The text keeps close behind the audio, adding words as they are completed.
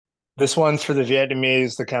This one's for the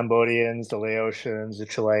Vietnamese, the Cambodians, the Laotians, the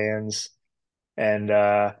Chileans, and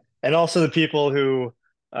also the people who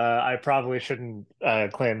I probably shouldn't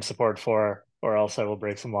claim support for, or else I will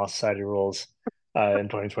break some Law Society rules in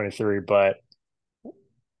 2023. But I'm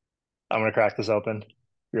gonna crack this open.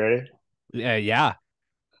 You ready? Yeah.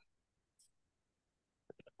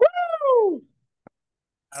 Woo!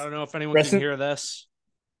 I don't know if anyone can Rest in, hear this.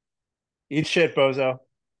 eat shit, bozo.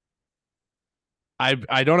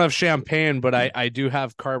 I don't have champagne, but I do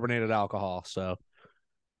have carbonated alcohol, so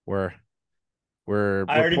we're we're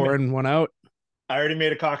I we're already ma- pouring one out I already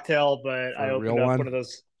made a cocktail, but for I a real opened up one one. of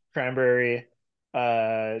those cranberry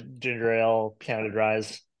ginger ale Canada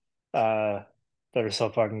Dries uh that are so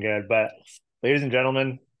fucking good. But ladies and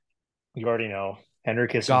gentlemen, you already know Henry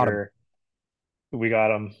Got him. Kissinger. We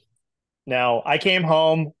got him. Now, I came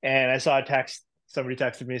home and I saw a text. Somebody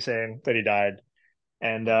texted me saying that he died.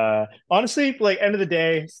 And honestly, like end of the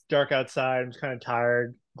day, it's dark outside. I'm kind of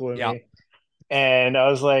tired, Yeah, gloomy. And I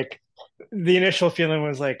was like, the initial feeling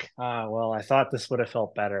was like, well, I thought this would have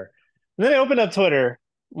felt better. And then I opened up Twitter,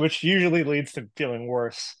 which usually leads to feeling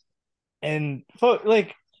worse. And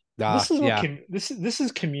like, yeah. this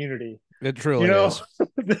is community. It You truly know,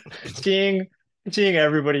 is. seeing seeing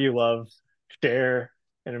everybody you love share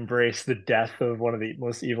and embrace the death of one of the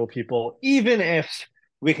most evil people, even if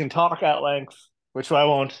we can talk at length, which I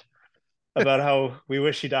won't, about how we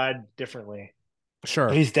wish he died differently. But Sure.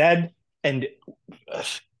 he's dead, and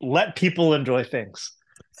let people enjoy things.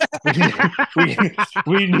 We we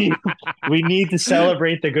we need we need to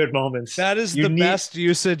celebrate the good moments. That is You the need best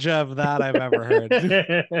usage of that I've ever heard.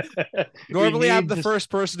 we Normally, I'm need the to first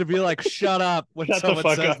person to be like, "Shut up" when shut the someone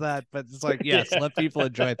fuck says up. that, but it's like, yes, Yeah. let people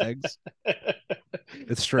enjoy things.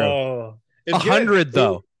 It's true. Oh, A it's good. hundred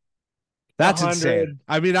though, A that's insane. hundred.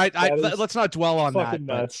 I mean, That is let's not dwell on that, fucking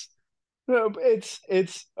but nuts. No,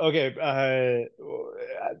 it's okay.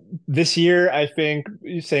 This year, I think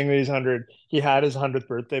he's saying that he's 100. He had his 100th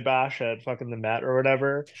birthday bash at fucking the Met or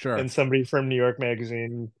whatever, sure. and somebody from New York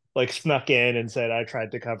Magazine like snuck in and said I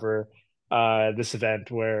tried to cover this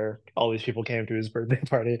event where all these people came to his birthday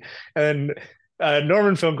party, and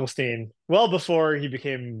Norman Finkelstein, well before he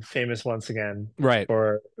became famous once again Right.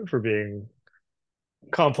 for being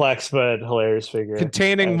complex but hilarious figure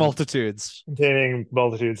Containing and multitudes. containing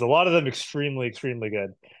multitudes, a lot of them extremely, extremely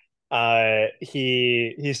good.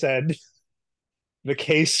 He said the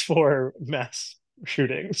case for mass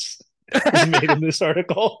shootings is made in this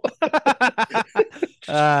article.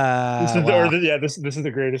 Wow. This is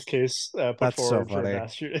the greatest case put That's so forward for a funny.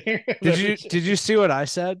 mass shooting of Did every you did you generation. see what I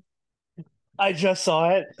said? I just saw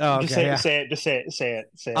it. Oh, Just okay, yeah. say it here.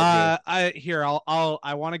 I here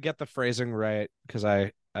I want to get the phrasing right because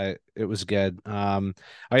I it was good. Oh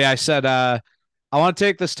yeah, I said I want to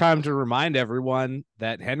take this time to remind everyone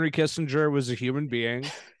that Henry Kissinger was a human being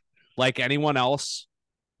like anyone else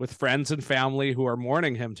with friends and family who are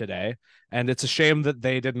mourning him today, and it's a shame that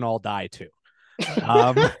they didn't all die too.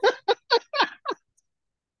 Um,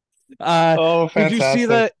 Oh,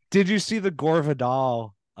 fantastic! did you see the Gore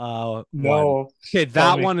Vidal one? No, Okay,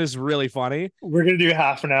 tell that me. one is really funny. We're gonna do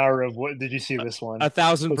half an hour of what did you see this one? A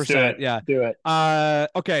thousand Let's do it. percent, yeah. Do it.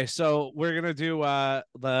 Okay, so we're gonna do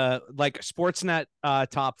the like Sportsnet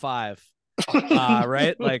top five.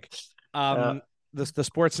 Right? Like Yeah. the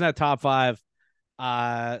Sportsnet top five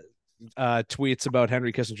uh tweets about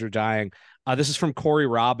Henry Kissinger dying. This is from Corey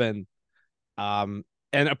Robin. And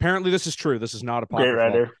apparently this is true. This is not Great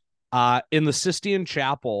apocryphal. writer. In the Sistine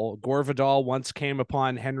Chapel, Gore Vidal once came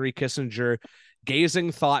upon Henry Kissinger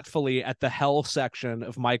gazing thoughtfully at the hell section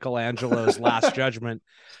of Michelangelo's Last Judgment.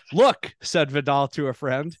 Look, said Vidal to a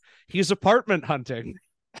friend, he's apartment hunting.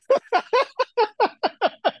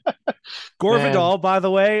 Gore Man, Vidal, by the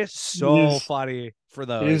way, so he's funny for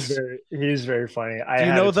those. he's very funny. I Do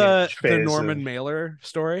you had know a teenage the phase of Norman Mailer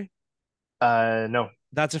story? no,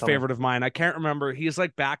 That's a tell me. favorite of mine. I can't remember. He's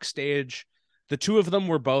like backstage. The two of them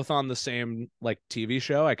were both on the same like TV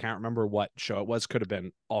show. I can't remember what show it was. Could have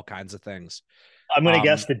been all kinds of things. I'm gonna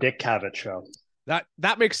guess Um, the Dick Cavett show.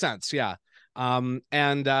 that makes sense. Yeah. And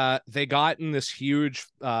they got in this huge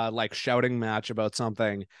like shouting match about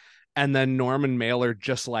something, and then Norman Mailer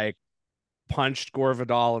just like punched Gore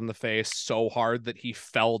Vidal in the face so hard that he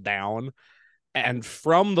fell down. And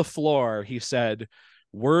from the floor, he said,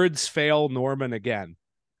 "Words fail Norman again,"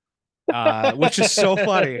 which is so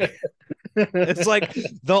funny. It's like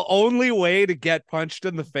the only way to get punched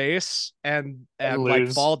in the face And and like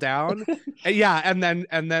lose fall down. Yeah, and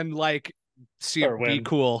then like see or be win.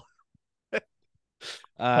 cool. That's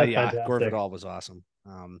Yeah, Gore fantastic. Vidal was awesome.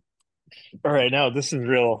 All right, now this is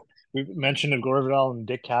real. we mentioned of Gore Vidal and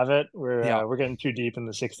Dick Cavett. Yeah. We're getting too deep in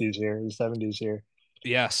the 60s here, the 70s here.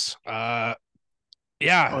 Yes. Yeah,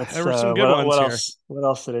 there What's were some good what ones here. else? What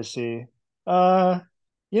else did I see? Uh,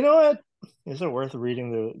 you know what? Is it worth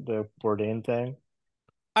reading the Bourdain thing?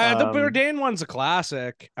 The Um, Bourdain one's a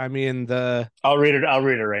classic. I mean, the I'll read it. I'll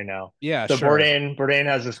read it right now. yeah, The sure. Bourdain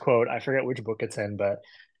has this quote. I forget which book it's in, but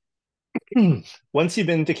once you've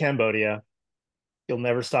been to Cambodia, you'll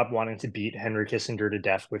never stop wanting to beat Henry Kissinger to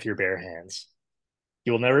death with your bare hands.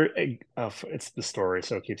 You will never, it's the story,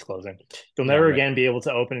 so it keeps closing. You'll Yeah, never right. again be able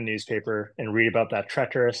to open a newspaper and read about that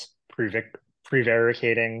treacherous,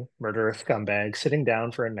 prevaricating, murderous scumbag sitting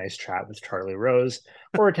down for a nice chat with Charlie Rose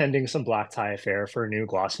or attending some black tie affair for a new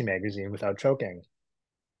glossy magazine without choking.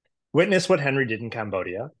 Witness what Henry did in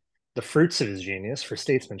Cambodia, the fruits of his genius for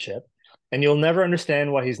statesmanship, and you'll never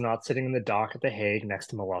understand why he's not sitting in the dock at The Hague next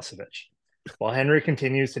to Milosevic. While Henry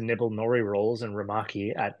continues to nibble nori rolls and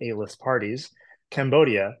ramaki at A-list parties,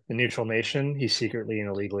 Cambodia, the neutral nation he secretly and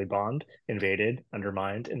illegally bombed, invaded,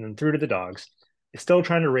 undermined, and then threw to the dogs, is still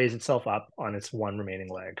trying to raise itself up on its one remaining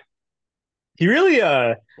leg. He really,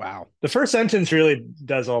 Wow. the first sentence really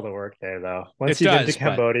does all the work there, though. Once It you've been to does, but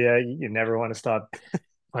Cambodia, you never want to stop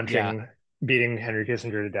yeah, punching, beating Henry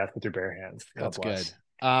Kissinger to death with your bare hands. God that's good. bless.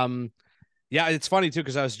 Yeah, it's funny too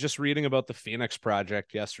because I was just reading about the Phoenix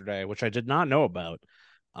Project yesterday, which I did not know about.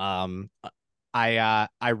 Um, I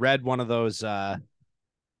read one of those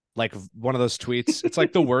like one of those tweets. It's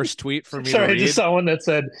like the worst tweet for me to Sorry, I just read. saw one that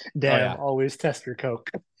said, Oh "Damn, yeah. always test your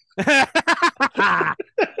coke."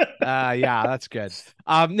 Yeah, that's good.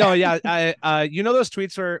 No, yeah, you know those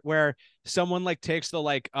tweets where someone like takes the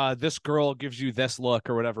like this girl gives you this look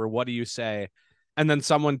or whatever, what do you say? And then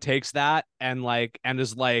someone takes that and like and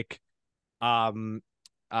is like um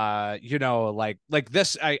you know like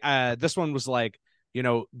this this one was like you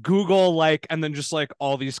know Google like and then just like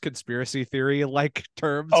all these conspiracy theory like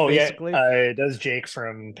terms Oh yeah, basically. does Jake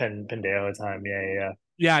from Pendejo time? Yeah, yeah,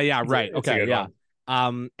 yeah. Yeah, right. It's a Okay, good yeah.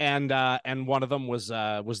 one. And one of them was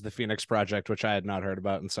the Phoenix Project, which I had not heard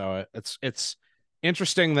about, and so it's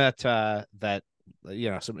interesting that that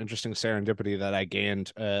you know some interesting serendipity that I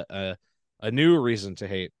gained a new reason to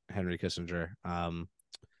hate Henry Kissinger,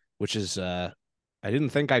 which is I didn't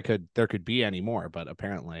think there could be any more, but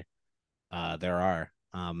apparently there are.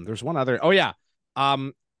 There's one other. Oh yeah.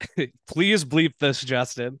 Um, please bleep this,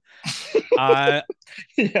 Justin. Uh,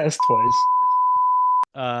 Yes, twice.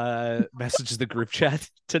 messaged the group chat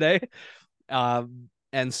today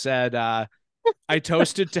and said, I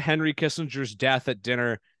toasted to Henry Kissinger's death at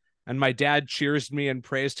dinner, and my dad cheersed me and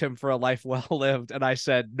praised him for a life well lived. And I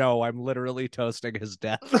said, no, I'm literally toasting his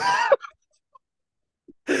death.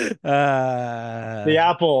 The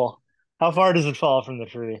apple. How far does it fall from the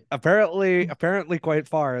tree? Apparently quite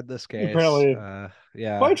far in this case. Apparently,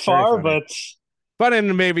 Yeah, quite very far, funny. but But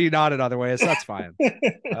in maybe not in other ways. That's fine.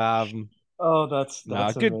 Um, oh, no, that's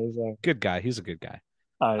amazing. good guy. He's a good guy.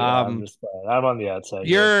 I'm Um, just I'm on the outside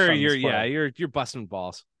here on this yeah, play. you're busting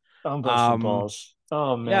balls. I'm busting Um, balls.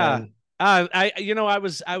 Oh yeah. man.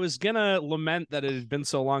 I was gonna lament that it had been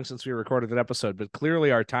so long since we recorded an episode, but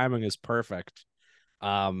clearly our timing is perfect.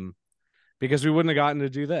 Um, because we wouldn't have gotten to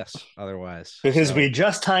do this otherwise. Because we So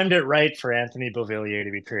just timed it right for Anthony Beauvillier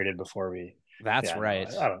to be traded before we. that's Yeah, no, right.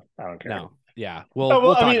 I don't care. No, yeah, Oh well,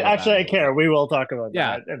 we'll I talk mean, about that actually, in a I little bit. care. We will talk about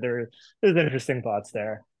Yeah, that. And there's interesting thoughts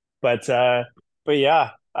there, but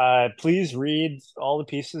yeah, please read all the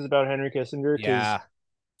pieces about Henry Kissinger because yeah,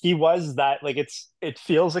 he was that. Like, it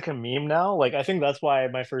feels like a meme now. Like, I think that's why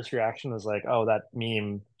my first reaction was like, oh, that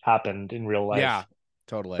meme happened in real yeah, life.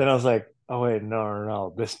 totally. Then I was like, oh wait,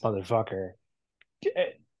 no, this motherfucker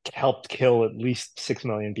helped kill at least 6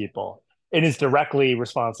 million people and is directly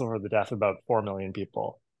responsible for the death of about 4 million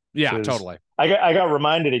people. Which Yeah, was totally. I got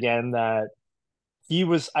reminded again that he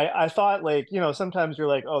was I thought like, sometimes you're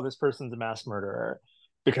like, oh, this person's a mass murderer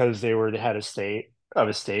because they were the head of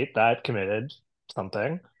a state that committed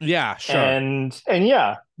something. Yeah, sure. And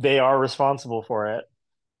yeah, they are responsible for it.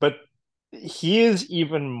 But he is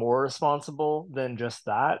even more responsible than just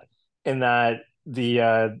that, in that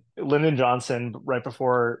the Lyndon Johnson, right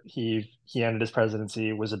before he ended his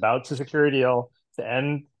presidency, was about to secure a deal to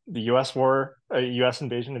end the U.S. war, U.S.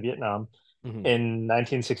 invasion of Vietnam Mhm. in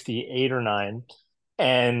 1968 or nine,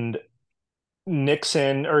 and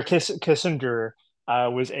Nixon or Kissinger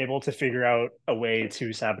was able to figure out a way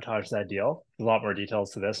to sabotage that deal. A lot more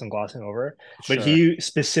details to this I'm glossing over, but Sure. he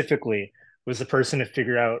specifically was the person to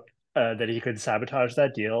figure out that he could sabotage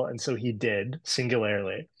that deal, and so he did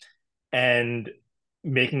singularly, and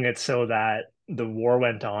making it so that the war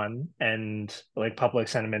went on and like public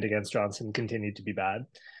sentiment against Johnson continued to be bad,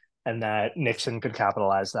 and that Nixon could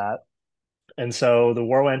capitalize that And so the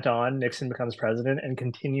war went on. Nixon becomes president and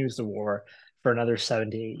continues the war for another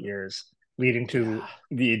 7 to 8 years, leading Yeah. to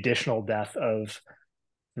the additional death of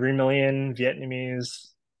 3 million Vietnamese,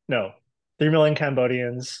 no, 3 million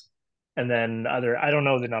Cambodians, and then other, I don't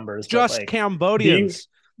know the numbers, but Just like being Cambodians.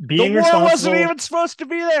 The being war wasn't responsible, even supposed to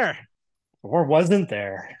be there. the war wasn't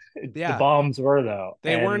there. The Yeah. bombs were though.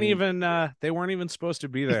 And They weren't even supposed to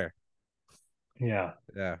be there. yeah.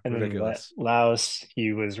 Yeah, And then ridiculous. Laos,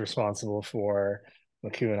 he was responsible for the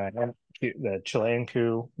coup and the Chilean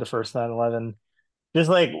coup, the first 9/11. Just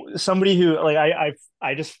like somebody who like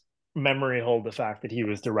I just memory hold the fact that he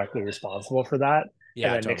was directly responsible for that, and Yeah,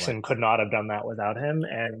 that totally. Nixon could not have done that without him.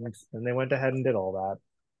 And then they went ahead and did all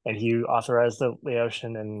that, and he authorized the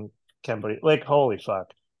Laotian and Cambodia. Like holy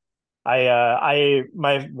fuck! I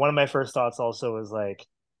my one of my first thoughts also was like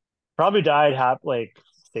probably died like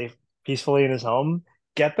safe peacefully in his home.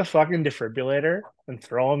 Get the fucking defibrillator and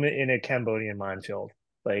throw him in a Cambodian minefield.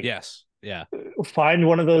 Like Yes. Yeah. find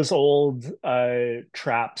one of those old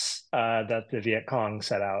traps that the Viet Cong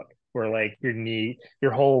set out, where like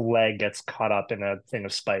your whole leg gets caught up in a thing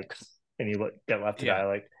of spikes, and you get left to Yeah. die.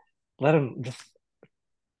 Like, let them just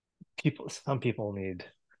people. You know, Some people need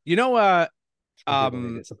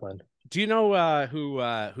um, discipline. do you know who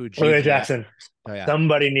Willie Gigi? Jackson. Oh yeah.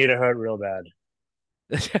 Somebody need a hurt real bad.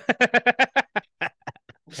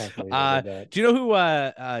 Can't believe I did that. Do you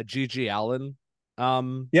know who Gigi Allen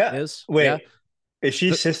Yeah. is? Yeah. Wait, is she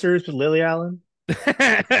The, sisters with Lily Allen?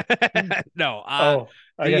 no, Oh,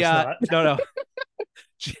 I the guess not. no.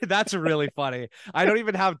 That's really funny. I don't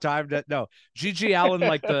even have time to no. Gigi Allen,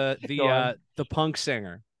 like Go on. the punk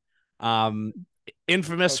singer. Um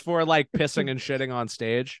infamous for like pissing and shitting on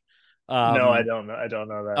stage. No, I Um don't know. I don't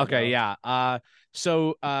know that. okay, No. yeah.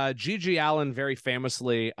 So Gigi Allen very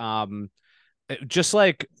famously just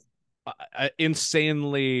like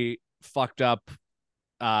insanely fucked up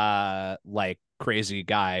like crazy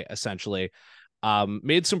guy essentially.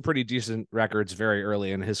 Made some pretty decent records very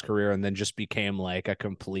early in his career and then just became like a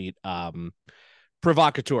complete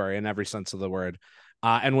provocateur in every sense of the word.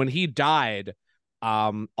 And when he died,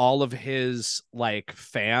 all of his like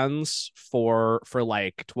fans for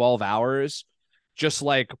like 12 hours just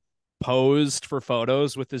like posed for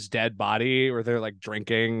photos with his dead body, or they're like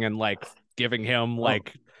drinking and like giving him Oh,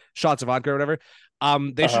 like shots of vodka or whatever.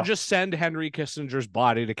 They should uh, just send Henry Kissinger's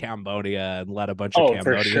body to Cambodia and let a bunch of oh,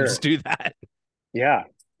 for Cambodians sure. do that. Yeah.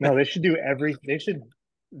 No, they should do they should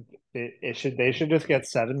they should just get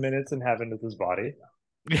 7 minutes in heaven with his body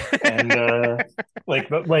and like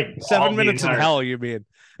Seven all the minutes in entire hell, you mean?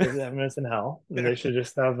 7 minutes in hell. And they should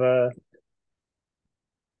just have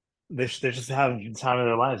they just have the time of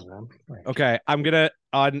their lives, man. Like, Okay, I'm gonna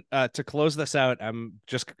on to close this out. I'm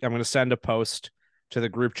gonna send a post to the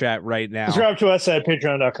group chat right now. subscribe to us at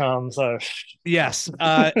patreon.com. Yes.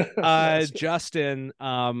 Justin,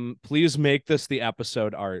 please make this the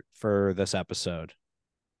episode art for this episode.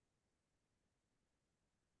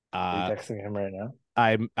 Are you Uh, texting him right now?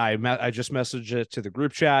 I just messaged it to the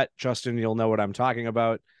group chat. Justin, you'll know what I'm talking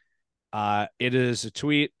about. It is a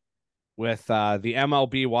tweet with the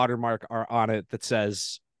MLB watermark on it that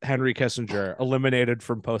says Henry Kissinger eliminated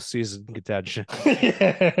from postseason contention.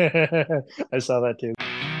 I saw that too.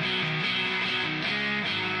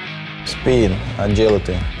 Speed,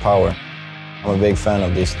 agility, power. I'm a big fan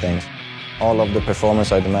of these things. All of the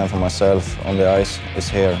performance I demand for myself on the ice is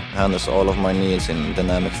here. Handles all of my needs in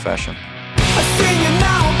dynamic fashion. I sing you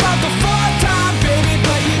now about the four-time, baby,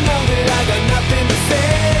 but you know that I got nothing to say.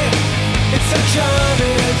 It's so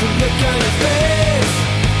charming to look on your face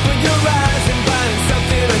when you're rising, find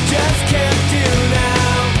something I just can't do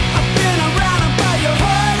now. I've been around about your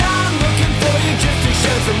heart, I'm looking for you just to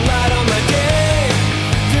shed some light on my day.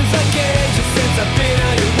 Feels like ages since I've been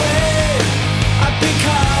out your way. I've been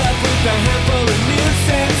caught up with a handful of new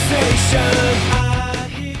sensations.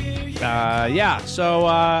 Yeah, so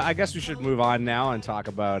I guess we should move on now and talk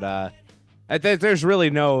about there's really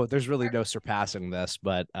no surpassing this,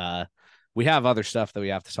 but we have other stuff that we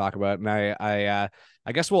have to talk about, and I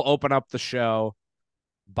guess we'll open up the show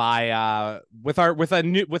by with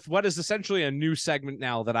what is essentially a new segment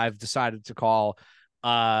now that I've decided to call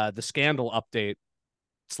the scandal update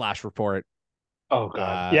 / report. Oh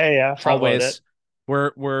god. Yeah. Front load it. Always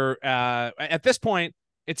we're at this point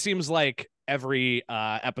it seems like every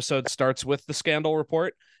episode starts with the scandal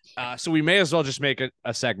report, so we may as well just make it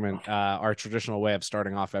a segment, our traditional way of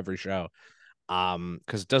starting off every show,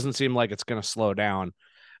 because it doesn't seem like it's going to slow down.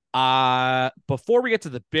 Before we get to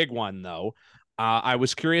the big one though, I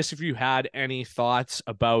was curious if you had any thoughts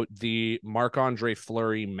about the Marc-Andre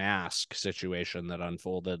Fleury mask situation that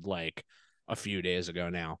unfolded like a few days ago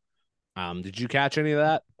now. Did you catch any of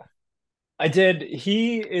that? I did.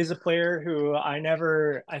 He is a player who I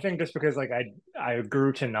think just because like I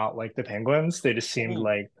grew to not like the Penguins. They just seemed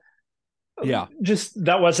like Yeah. just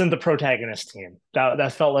that wasn't the protagonist team.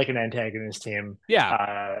 That felt like an antagonist team.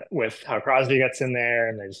 Yeah. With how Crosby gets in there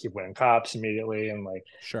and they just keep winning cups immediately and like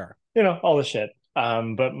Sure. all the shit.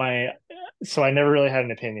 But so I never really had an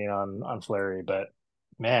opinion on Fleury, but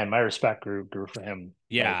man, my respect grew for him like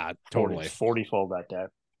Yeah, 40, totally. 40 fold that day.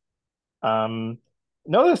 Um,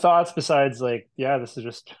 no other thoughts besides like, yeah, this is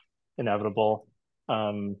just inevitable.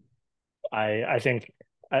 Um, I think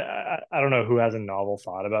I don't know who has a novel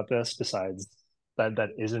thought about this besides that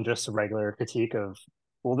isn't just a regular critique of,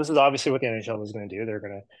 well, this is obviously what the NHL is going to do. They're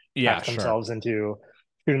going to Yeah, hack sure. themselves into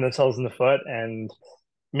shooting themselves in the foot and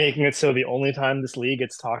making it so the only time this league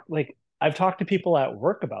gets talked, like I've talked to people at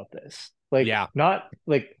work about this, like Yeah, not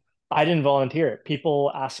like I didn't volunteer it. People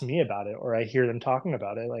ask me about it or I hear them talking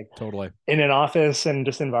about it, like totally. in an office and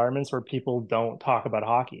just environments where people don't talk about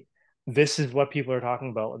hockey. This is what people are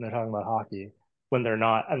talking about when they're talking about hockey, when they're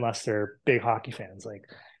not, unless they're big hockey fans. Like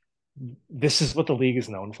this is what the league is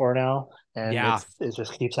known for now, and Yeah. it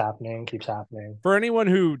just keeps happening, keeps happening. For anyone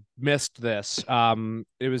who missed this,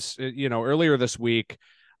 it was earlier this week,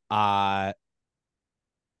 uh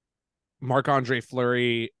Marc-Andre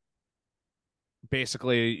Fleury,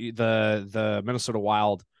 basically the Minnesota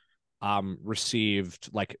Wild received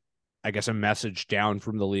like I guess a message down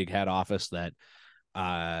from the league head office that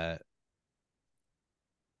uh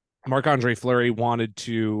Marc-Andre Fleury wanted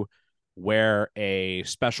to wear a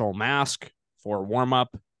special mask for warm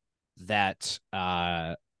up that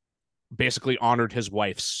basically honored his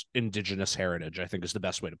wife's indigenous heritage, I think is the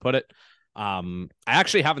best way to put it. I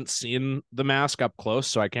actually haven't seen the mask up close,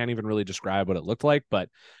 so I can't even really describe what it looked like, but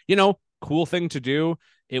cool thing to do.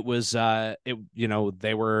 It was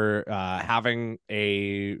they were having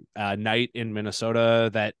a night in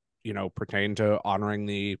Minnesota that pertained to honoring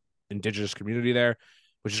the indigenous community there,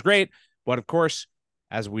 which is great. But of course,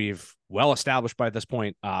 as we've well established by this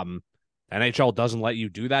point, NHL doesn't let you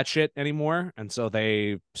do that shit anymore. And so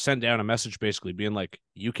they sent down a message basically being like,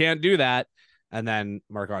 you can't do that. And then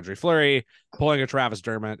Marc-Andre Fleury pulling a Travis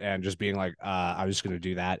Dermott and just being like, I'm just going to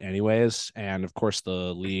do that anyways. And of course, the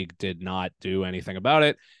league did not do anything about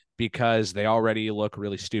it because they already look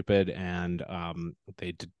really stupid and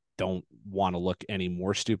they don't want to look any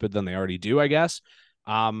more stupid than they already do, I guess.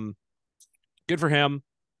 Good for him.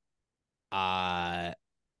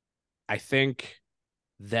 I think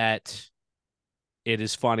that it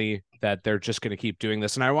is funny that they're just going to keep doing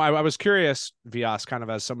this. And I was curious, Vyas, kind of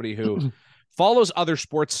as somebody who follows other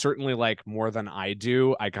sports, certainly like more than I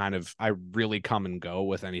do. I really come and go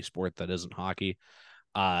with any sport that isn't hockey,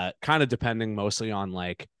 kind of depending mostly on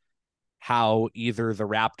like how either the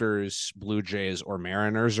Raptors, Blue Jays, or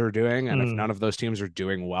Mariners are doing. And if none of those teams are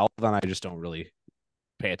doing well, then I just don't really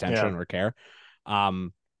pay attention or care.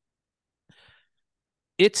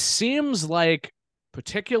 It seems like,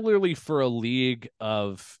 particularly for a league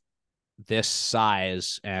of this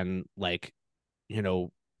size and like,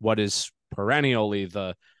 what is perennially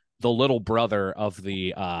the little brother of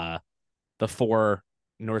the four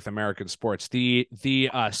North American sports, the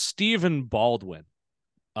Stephen Baldwin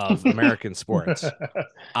of American sports.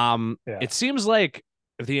 It seems like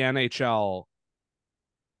the NHL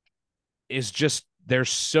is just,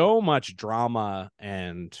 there's so much drama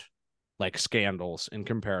and like scandals in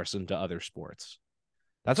comparison to other sports.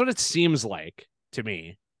 That's what it seems like to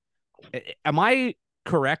me. Am I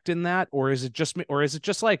correct in that, or is it just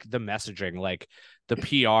like the messaging, like the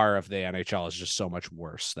PR of the NHL is just so much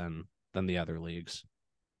worse than the other leagues?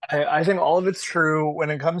 I think all of it's true. When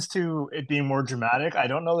it comes to it being more dramatic, I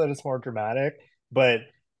don't know that it's more dramatic, but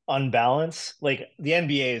on balance, like the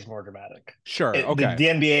NBA is more dramatic. Sure. The Okay.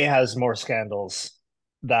 NBA has more scandals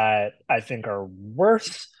that I think are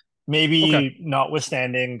worse. Maybe Okay.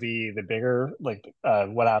 notwithstanding the bigger like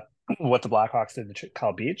what the Blackhawks did to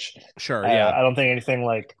Cal Beach. Sure. Yeah. I don't think anything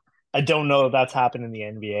like I don't know if that's happened in the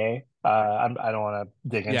NBA. I don't want to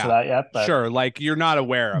dig into Yeah. that yet, but Sure. Like you're not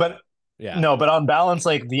aware of it. Yeah. no, but on balance,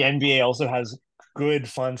 like the NBA also has good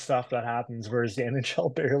fun stuff that happens, whereas the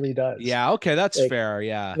NHL barely does. Yeah. Okay. That's Like fair.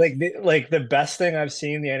 Yeah. like the best thing I've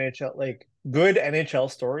seen in the NHL, like good NHL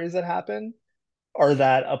stories that happen are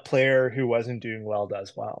that a player who wasn't doing well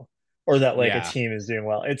does well, or that like a Yeah. team is doing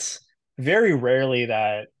well. It's very rarely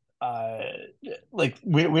that uh like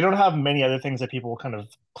we don't have many other things that people kind of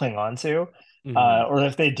cling on to. Mhm. Or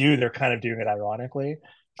if they do, they're kind of doing it ironically.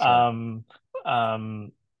 Sure.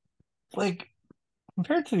 Um like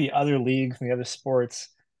compared to the other leagues and the other sports,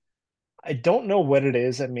 I don't know what it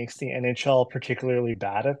is that makes the NHL particularly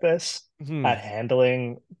bad at this, Hmm. at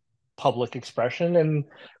handling public expression. And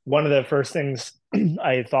one of the first things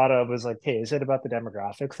I thought of was like, hey, is it about the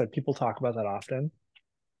demographics? Like people talk about that often.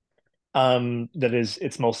 That is,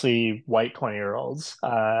 it's mostly white 20-year-olds,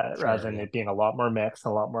 rather Sure, than yeah. it being a lot more mixed, a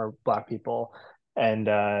lot more black people. And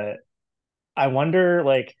I wonder,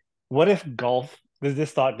 like, what if golf?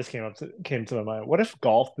 This thought just came to my mind. What if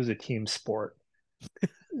golf was a team sport?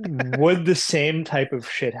 Would the same type of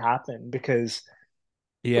shit happen? Because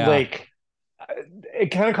Yeah. like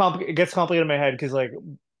it gets complicated in my head because like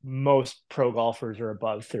most pro golfers are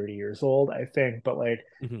above 30 years old, I think. But like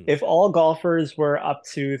Mhm. if all golfers were up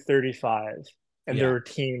to 35 and there Yeah. were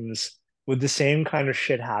teams, would the same kind of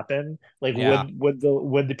shit happen? Like Yeah. would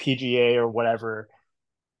the PGA or whatever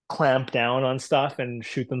clamp down on stuff and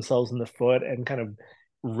shoot themselves in the foot and kind of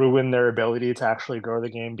ruin their ability to actually grow the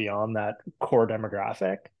game beyond that core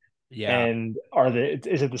demographic? Yeah. And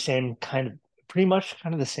is it the same kind of pretty much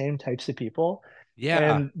kind of the same types of people?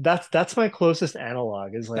 Yeah. And that's my closest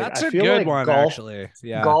analog is like That's I a feel good like one, actually.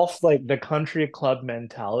 Yeah. golf like the country club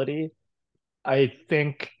mentality I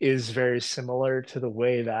think is very similar to the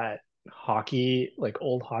way that hockey, like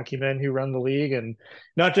old hockey men who run the league, and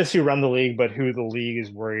not just who run the league, but who the league is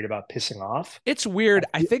worried about pissing off. It's weird.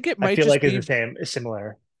 I think it I might feel just like is be the same, is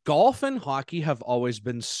similar. golf and hockey have always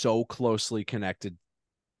been so closely connected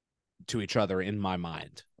to each other in my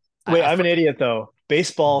mind. Wait, I I'm for, an idiot though.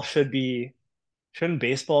 Baseball shouldn't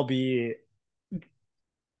baseball be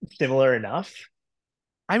similar enough?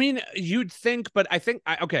 I mean, you'd think, but I think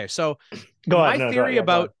okay, so Go on, no, go, yeah,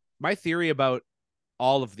 go on. my theory about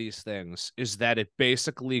all of these things is that it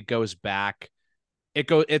basically goes back it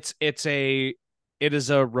is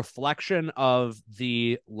a reflection of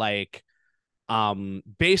the like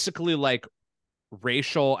basically like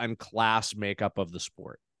racial and class makeup of the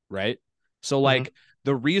sport, right? So Mhm. like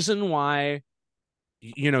the reason why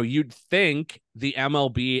you'd think the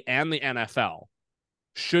MLB and the NFL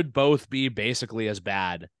should both be basically as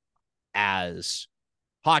bad as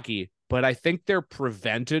hockey, but I think they're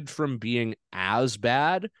prevented from being as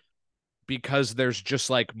bad because there's just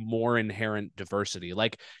like more inherent diversity.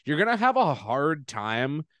 Like you're going to have a hard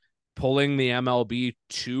time pulling the MLB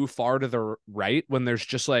too far to the right when there's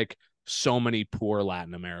just like so many poor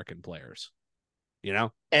Latin American players, you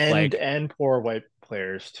know? Like And poor white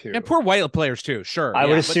players and too. poor white players too. Sure. I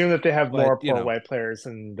would Yeah, assume that they have but more you poor know, white players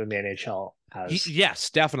than the NHL has, yes,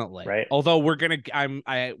 definitely. right? Although we're going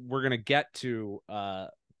to get to a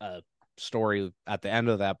story at the end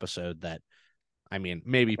of the episode that I mean,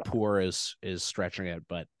 maybe poor is stretching it,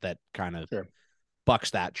 but that kind of Sure.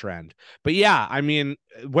 bucks that trend. But yeah, I mean,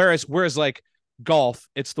 whereas like golf,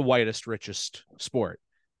 it's the whitest, richest sport,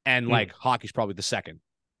 and like hockey's probably the second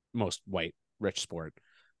most white rich sport.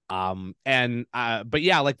 But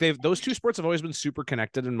yeah, like those two sports have always been super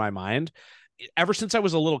connected in my mind ever since I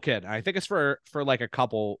was a little kid. I think it's for like a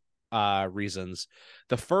couple reasons.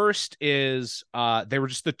 The first is they were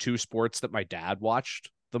just the two sports that my dad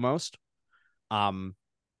watched the most.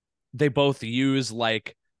 They both use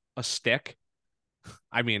like a stick.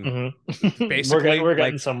 I mean, basically We're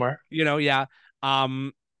getting like, somewhere. yeah.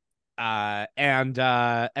 And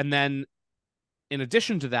then in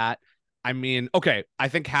addition to that, I mean, okay, I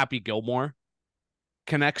think Happy Gilmore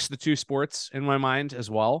connects the two sports in my mind as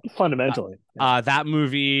well. Fundamentally. Yeah. That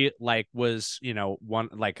movie like was, one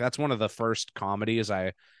like that's one of the first comedies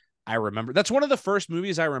I remember. That's one of the first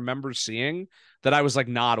movies I remember seeing that I was like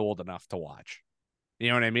not old enough to watch. You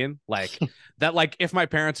know what I mean? Like that, like if my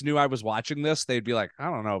parents knew I was watching this, they'd be like, I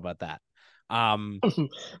don't know about that. My And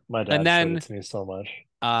dad showed it then to me so much.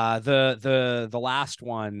 the last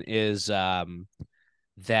one is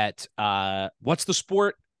that what's the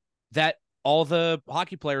sport that all the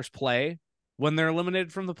hockey players play when they're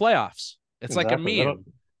eliminated from the playoffs? It's like a Exactly. meme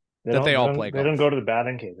that they all play They don't golf. go to the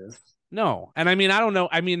batting cages. No. And I mean, I don't know.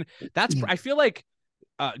 I mean, I feel like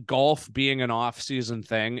golf being an off-season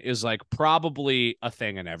thing is like probably a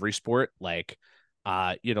thing in every sport. Like,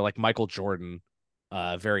 like Michael Jordan,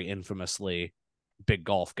 very infamously big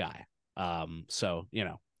golf guy. So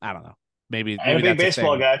I don't know. Maybe And a big that's a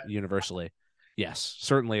baseball thing guy. universally. Yes,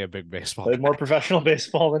 certainly a big baseball Played guy. more professional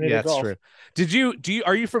baseball than he Yeah, did it's golf. true.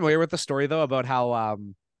 Are you familiar with the story though about how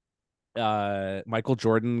Michael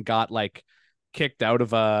Jordan got like kicked out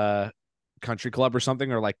of a country club or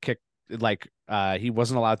something, or like kicked like he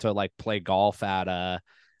wasn't allowed to like play golf at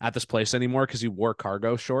this place anymore because he wore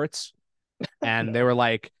cargo shorts, and they No. were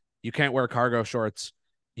like, you can't wear cargo shorts,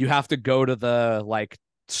 you have to go to the like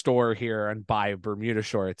store here and buy Bermuda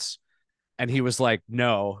shorts. And he was like,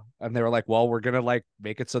 no. And they were like, well, we're gonna like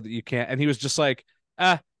make it so that you can't. And he was just like,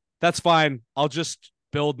 that's fine, I'll just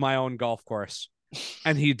build my own golf course.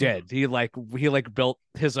 And he did. He built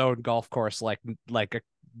his own golf course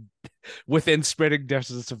within spitting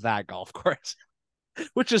distance of that golf course,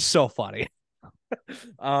 which is so funny.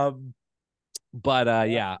 Yeah.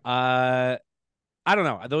 I don't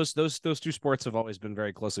know. Those two sports have always been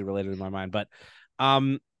very closely related in my mind, but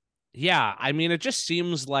yeah, I mean, it just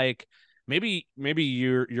seems like maybe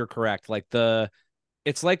you're correct. Like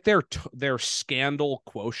it's like their scandal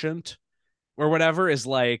quotient or whatever is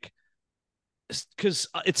like, because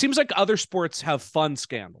it seems like other sports have fun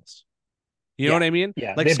scandals. You know what I mean?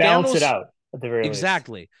 Yeah, Like they balance it scandals, out at the very least.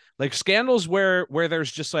 exactly. Like scandals where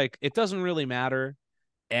there's just like, it doesn't really matter,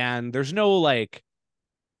 and there's no like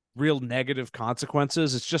real negative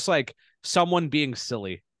consequences. It's just like someone being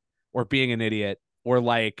silly or being an idiot, or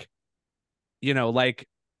like, like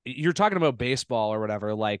you're talking about baseball or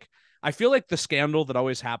whatever. Like, I feel like the scandal that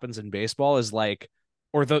always happens in baseball is like,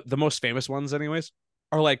 or the most famous ones anyways,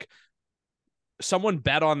 are like someone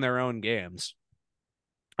bet on their own games.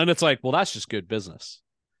 And it's like, well, that's just good business.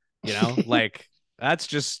 Like that's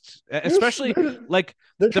just, especially like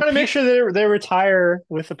they're trying to make sure they retire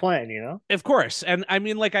with the plan, Of course. And I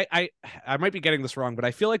mean, like I might be getting this wrong, but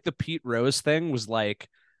I feel like the Pete Rose thing was like,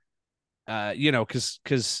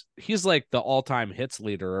 because he's like the all-time hits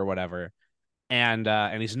leader or whatever,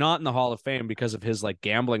 and he's not in the Hall of Fame because of his like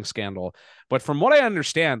gambling scandal. But from what I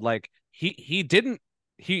understand, like he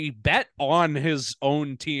bet on his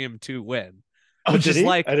own team to win, which is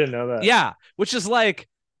like, I didn't know that. Yeah, which is like,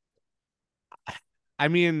 I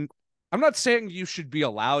mean, I'm not saying you should be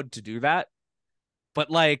allowed to do that, but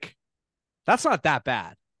like, that's not that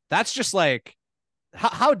bad. That's just like,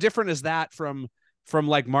 how different is that from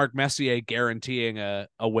like Mark Messier guaranteeing a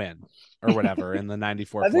win or whatever in the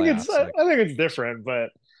 94 playoffs? I think it's different, but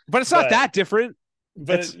it's not that different.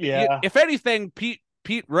 But yeah, if anything, Pete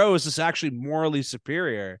Rose is actually morally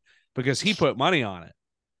superior because he put money on it.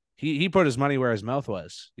 He put his money where his mouth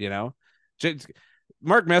was,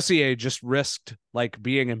 Mark Messier just risked like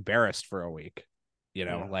being embarrassed for a week,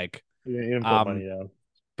 like he didn't put money down.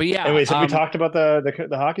 But yeah. Anyways, have we talked about the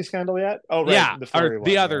hockey scandal yet? Oh, right. Yeah,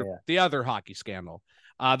 the other hockey scandal.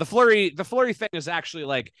 The Fleury thing is actually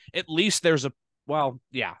like, at least there's a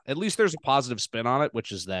positive spin on it,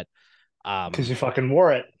 which is that because he fucking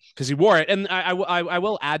wore it. Because he wore it, and I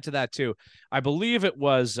will add to that too. I believe it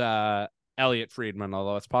was Elliot Friedman,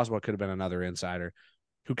 although it's possible it could have been another insider,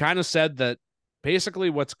 who kind of said that basically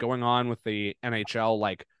what's going on with the NHL,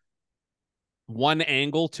 like one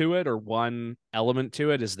angle to it or one element to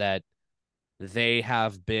it, is that they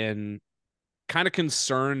have been kind of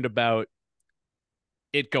concerned about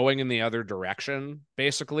it going in the other direction.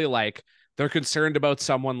 Basically, like they're concerned about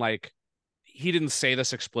someone, like, he didn't say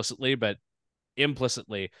this explicitly, but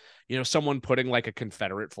implicitly, someone putting like a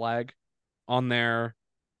Confederate flag on their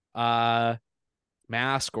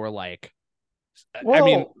mask, or like, well, I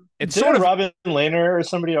mean, it's sort of Robin Lehner or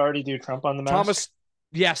somebody already do Trump on the mask. Thomas.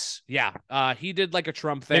 Yes. Yeah. He did like a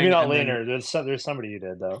Trump thing. Maybe not Lehner. There's somebody who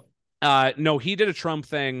did though. No, he did a Trump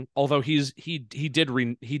thing. Although he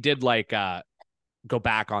did like go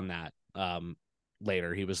back on that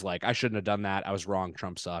later. He was like, I shouldn't have done that. I was wrong.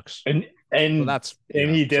 Trump sucks. And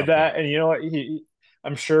he did that. And you know what?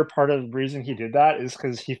 I'm sure part of the reason he did that is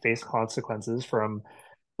because he faced consequences from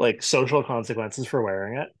like social consequences for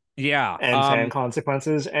wearing it. Yeah. And fan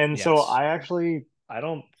consequences. And yes. so I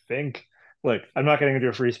don't think, look, I'm not getting into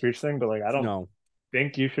a free speech thing, but like, I don't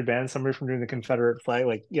think you should ban somebody from doing the Confederate flag.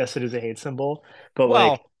 Like, yes, it is a hate symbol, but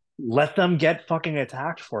like, let them get fucking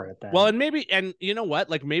attacked for it then. Well, and you know what?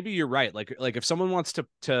 Like, maybe you're right. Like if someone wants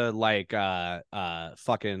to like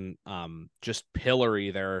fucking just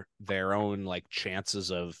pillory their own like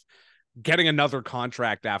chances of getting another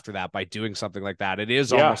contract after that by doing something like that, it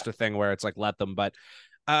is almost a thing where it's like, let them. But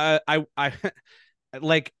I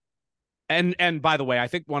like, and by the way, I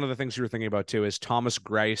think one of the things you were thinking about too is Thomas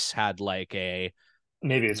Greiss had like a,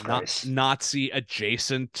 maybe it's Nazi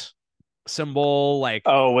adjacent symbol, like,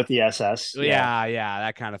 with the SS, yeah,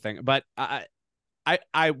 that kind of thing. But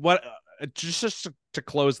just to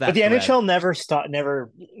close that, but the NHL never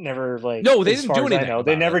like, no, they didn't do anything.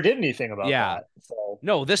 They never did anything about that. So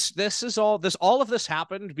no, all of this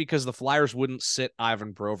happened because the Flyers wouldn't sit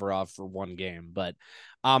Ivan Provorov for one game. But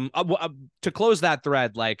to close that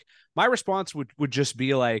thread, like, my response would just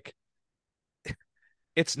be like,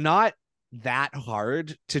 it's not that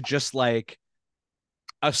hard to just like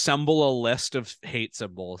assemble a list of hate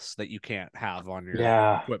symbols that you can't have on your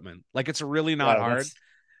equipment. Like, it's really not hard.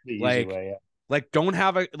 The easy way, like, don't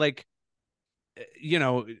have a, like,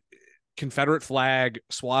 Confederate flag,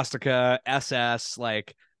 swastika, SS,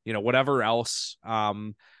 like, whatever else.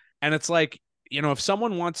 And it's like, if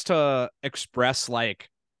someone wants to express like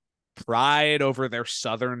pride over their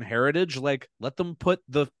Southern heritage, like let them put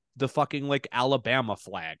the fucking like Alabama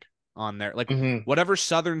flag on there, like Mm-hmm. whatever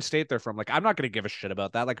Southern state they're from. Like, I'm not going to give a shit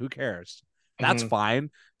about that. Like, who cares? That's Mm-hmm. fine.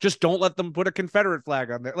 Just don't let them put a Confederate flag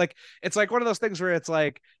on there. Like, it's like one of those things where it's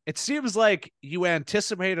like, it seems like you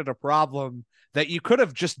anticipated a problem that you could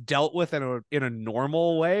have just dealt with in a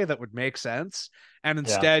normal way that would make sense. And Yeah.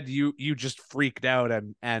 instead you just freaked out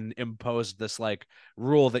and imposed this like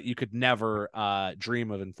rule that you could never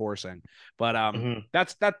dream of enforcing. But Mm-hmm.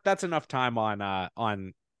 that's enough time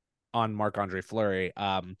on Marc-Andre Fleury.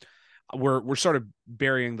 We're sort of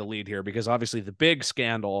burying the lead here because obviously the big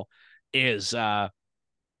scandal is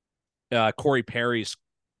Corey Perry's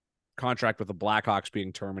contract with the Blackhawks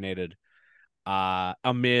being terminated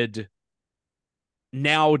amid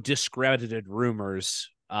now discredited rumors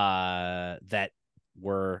that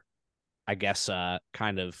were, I guess,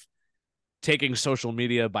 kind of taking social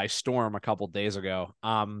media by storm a couple days ago.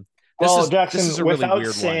 Well, This is Jackson, a really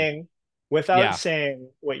weird one. without Yeah, saying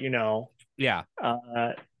what you know, yeah.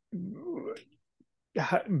 uh,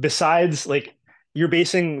 besides, like, you're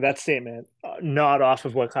basing that statement not off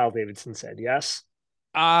of what Kyle Davidson said, yes?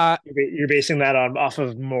 Uh, You're basing that on off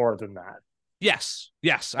of more than that. yes,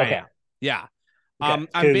 I Okay. am. Yeah. Okay. I'm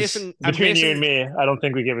Because basing between you and me, I don't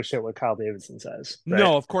think we give a shit what Kyle Davidson says, right?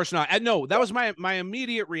 no, of course not. And no, that was my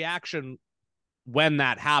immediate reaction when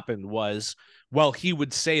that happened was, well, he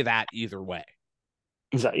would say that either way.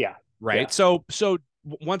 Yeah. Yeah. Right. So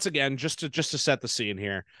once again, just to set the scene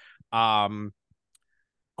here,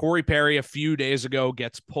 Corey Perry a few days ago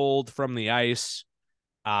gets pulled from the ice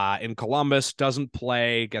in Columbus, doesn't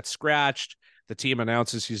play, gets scratched. The team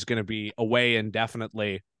announces he's going to be away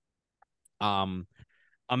indefinitely.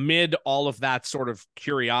 Amid all of that sort of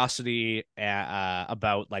curiosity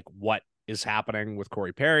about like what is happening with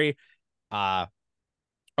Corey Perry, a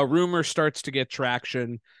rumor starts to get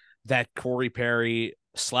traction that Corey Perry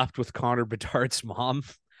slept with Connor Bedard's mom,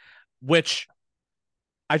 which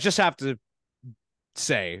I just have to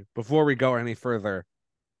say before we go any further,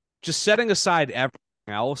 just setting aside everything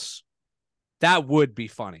else, that would be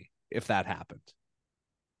funny if that happened.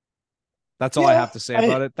 That's all I Yeah. have to say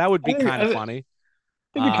about it. That would be kind of I, funny.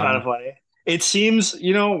 it'd be kind of funny. It seems,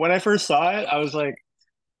 when I first saw it, I was like,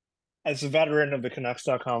 as a veteran of the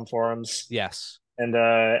Canucks.com forums, Yes. and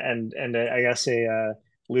I guess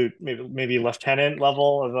maybe lieutenant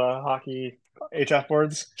level of hockey HF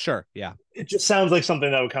boards. Sure. Yeah. It just sounds like something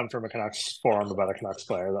that would come from a Canucks forum about a Canucks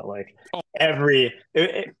player that like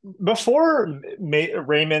before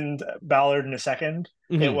Raymond Ballard in a second,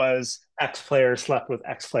 it was X player slept with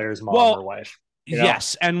X player's mom or Well, wife.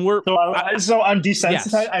 yes, and So I'm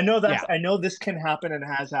desensitized. yes. I know this can happen and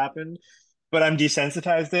has happened, but I'm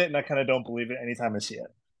desensitized it and I kind of don't believe it anytime I see it.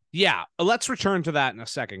 Yeah, let's return to that in a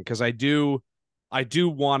second because I do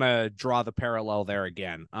want to draw the parallel there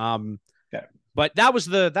again. Okay. But that's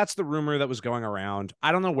the rumor that was going around.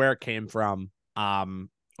 I don't know where it came from.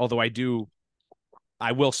 Although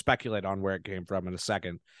I will speculate on where it came from in a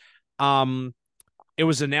second. It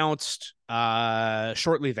was announced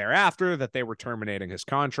shortly thereafter that they were terminating his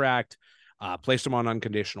contract, placed him on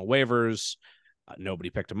unconditional waivers. Nobody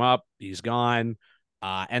picked him up. He's gone.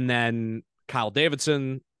 And then Kyle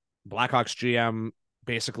Davidson, Blackhawks GM,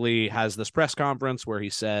 basically has this press conference where he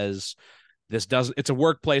says it's a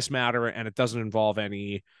workplace matter and it doesn't involve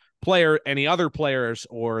any other players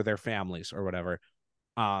or their families or whatever.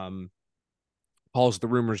 Calls the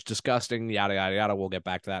rumors disgusting, yada, yada, yada. We'll get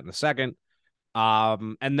back to that in a second.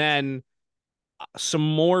 And then some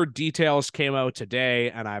more details came out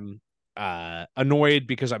today, and I'm annoyed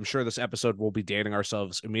because I'm sure this episode will be dating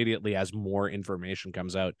ourselves immediately as more information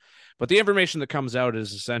comes out. But the information that comes out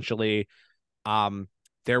is essentially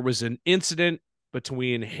there was an incident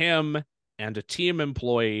between him and a team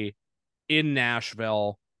employee in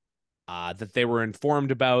Nashville that they were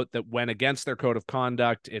informed about that went against their code of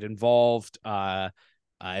conduct. It involved, I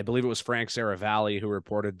believe it was Frank Saravalli who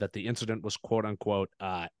reported that the incident was quote unquote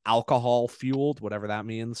alcohol fueled, whatever that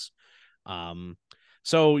means.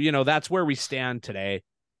 So, that's where we stand today.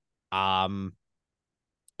 Kind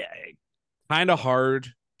of hard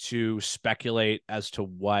to speculate as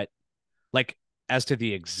to as to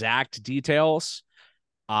the exact details.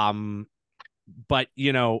 But,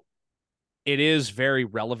 it is very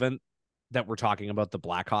relevant that we're talking about the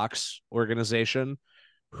Blackhawks organization,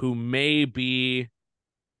 who may be,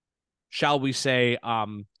 shall we say,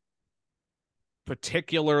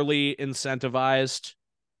 particularly incentivized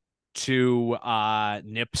to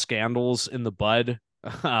nip scandals in the bud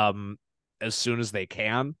as soon as they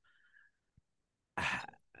can.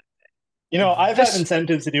 I've had this,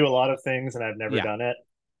 incentives to do a lot of things and I've never yeah, done it.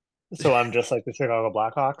 So I'm just like the Chicago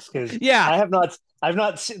Blackhawks because yeah. I've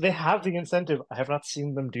not seen, they have the incentive. I have not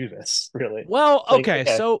seen them do this really. Well, Like, okay,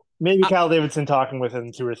 okay, so maybe I, Kyle Davidson talking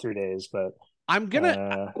within 2 or 3 days, but I'm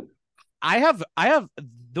gonna. uh, I have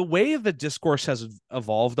the way the discourse has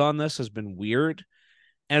evolved on this has been weird,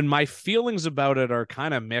 and my feelings about it are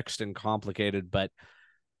kind of mixed and complicated. But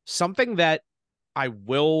something that I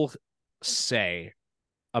will say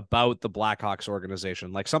about the Blackhawks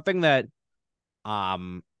organization, like something that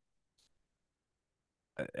um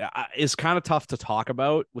is kind of tough to talk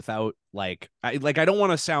about without I don't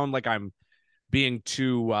want to sound like I'm being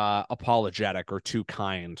too apologetic or too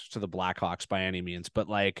kind to the Blackhawks by any means, but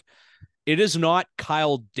like it is not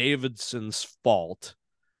Kyle Davidson's fault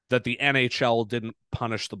that the NHL didn't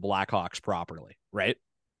punish the Blackhawks properly, right?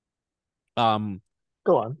 Um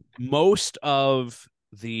go on. most of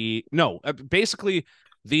the no, basically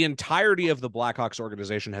the entirety of the Blackhawks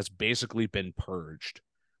organization has basically been purged.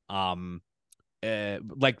 Um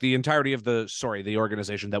like the entirety of the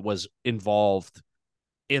organization that was involved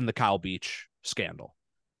in the Kyle Beach scandal.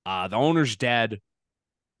 The owner's dead.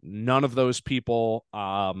 None of those people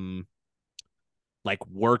like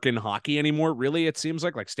work in hockey anymore. Really, it seems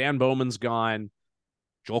like Stan Bowman's gone,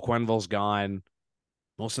 Joel Quenneville's gone,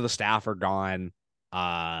 most of the staff are gone.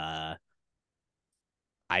 Uh,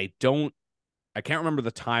 I don't, I can't remember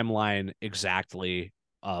the timeline exactly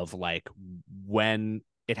of like when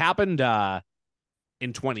it happened.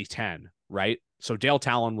 In 2010, right? So Dale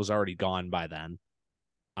Talon was already gone by then.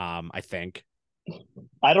 I think.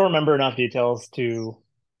 I don't remember enough details to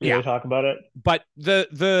Yeah, really talk about it. but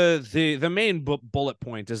the main bullet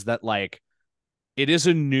point is that like it is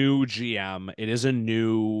a new GM, it is a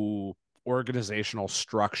new organizational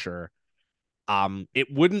structure. It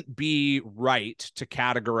wouldn't be right to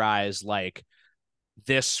categorize like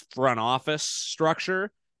this front office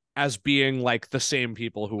structure as being like the same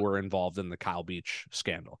people who were involved in the Kyle Beach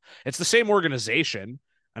scandal. It's the same organization,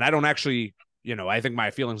 and I don't actually, I think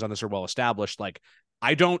my feelings on this are well established. Like,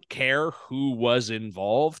 I don't care who was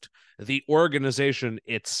involved. The organization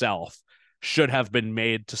itself should have been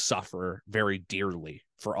made to suffer very dearly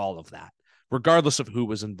for all of that, regardless of who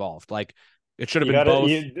was involved. Like, it should have You been got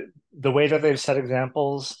to both. the way that they've set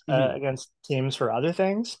examples Mhm. against teams for other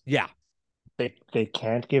things. Yeah, They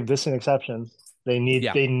can't give this an exception.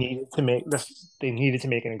 yeah, They needed to make this. They needed to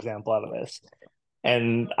make an example out of this.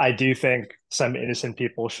 And I do think some innocent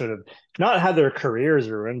people should have not had their careers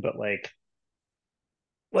ruined, but like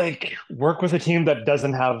work with a team that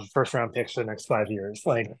doesn't have first round picks for the next 5 years.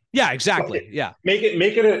 yeah, exactly. Yeah. Make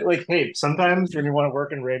it like, hey, sometimes when you want to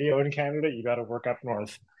work in radio in Canada, you got to work up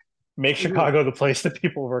north. Make Mhm. Chicago the place that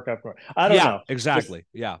people work up north. I don't Yeah, know. Just exactly.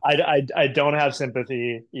 Yeah. I don't have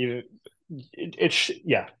sympathy. Even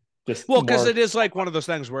yeah, just Well, because more. it is like one of those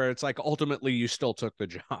things where it's like ultimately you still took the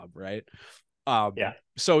job, right? Yeah,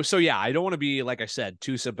 So yeah, I don't want to be, like I said,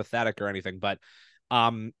 too sympathetic or anything, but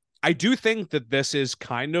um I do think that this is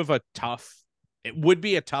kind of a tough, it would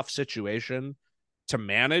be a tough situation to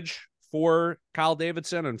manage for Kyle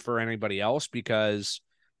Davidson and for anybody else because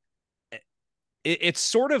it's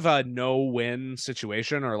sort of a no-win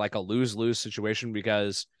situation or like a lose-lose situation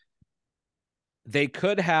because they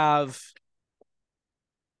could have,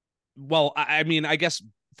 well, I mean, I guess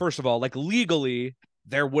first of all, like legally,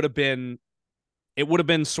 there would have been, it would have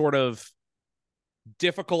been sort of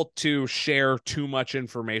difficult to share too much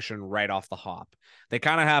information right off the hop. They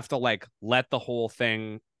kind of have to like let the whole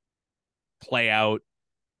thing play out,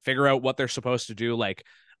 figure out what they're supposed to do. Like,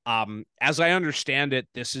 as I understand it,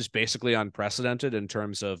 this is basically unprecedented in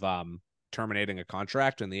terms of terminating a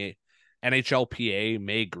contract, and the NHLPA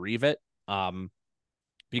may grieve it.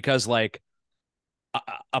 Because like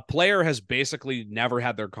a player has basically never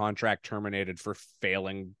had their contract terminated for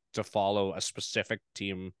failing to follow a specific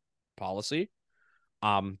team policy.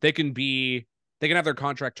 They can have their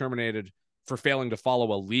contract terminated for failing to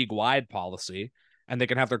follow a league-wide policy, and they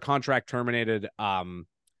can have their contract terminated,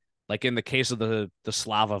 like in the case of the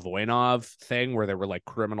Slava Voinov thing where there were like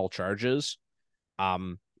criminal charges.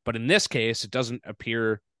 But in this case, it doesn't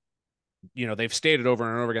appear, they've stated over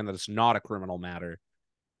and over again that it's not a criminal matter.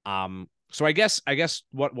 So I guess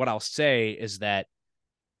what I'll say is that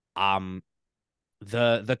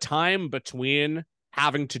the time between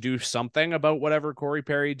having to do something about whatever Corey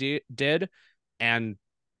Perry did and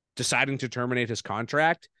deciding to terminate his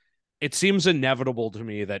contract, it seems inevitable to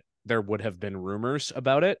me that there would have been rumors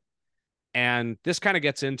about it. And this kind of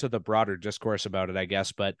gets into the broader discourse about it, I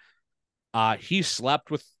guess. But he slept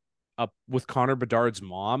with Connor Bedard's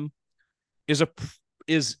mom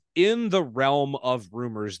is in the realm of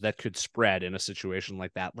rumors that could spread in a situation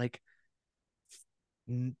like that. Like,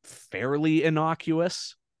 fairly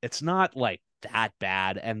innocuous. It's not like that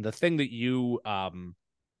bad. And the thing that you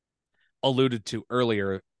alluded to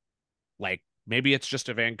earlier, like maybe it's just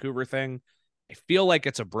a Vancouver thing. I feel like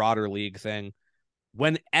it's a broader league thing.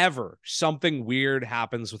 Whenever something weird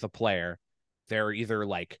happens with a player, they're either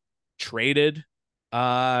like traded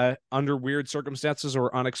under weird circumstances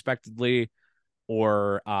or unexpectedly,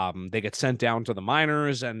 or they get sent down to the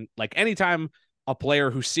minors. And like anytime a player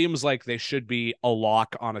who seems like they should be a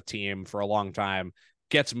lock on a team for a long time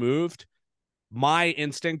gets moved, my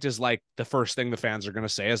instinct is like the first thing the fans are going to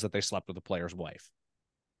say is that they slept with the player's wife,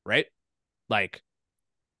 right? Like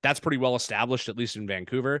that's pretty well established, at least in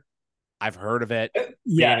Vancouver. I've heard of it.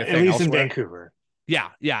 Yeah, being a at thing least elsewhere. in Vancouver. Yeah,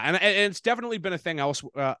 and it's definitely been a thing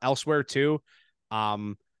elsewhere too.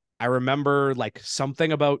 I remember like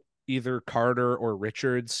something about either Carter or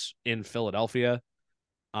Richards in Philadelphia.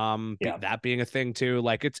 That being a thing too.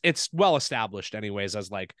 Like it's well established anyways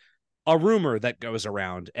as like a rumor that goes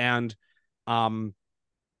around. And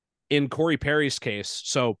in Corey Perry's case,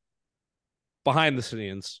 so behind the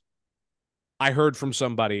scenes, I heard from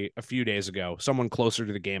somebody a few days ago, someone closer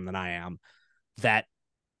to the game than I am, that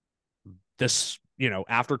this,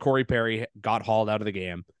 after Corey Perry got hauled out of the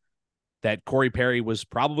game, that Corey Perry was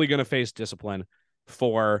probably going to face discipline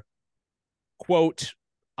for, quote,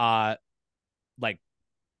 like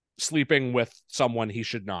sleeping with someone he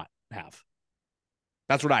should not have.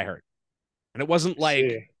 That's what I heard. And it wasn't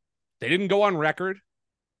like they didn't go on record.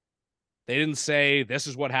 They didn't say this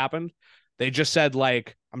is what happened. They just said,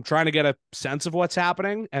 like, I'm trying to get a sense of what's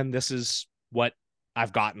happening, and this is what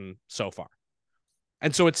I've gotten so far.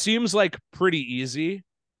 And so it seems like pretty easy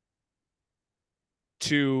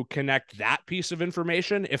to connect that piece of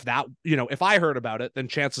information. If that, if I heard about it, then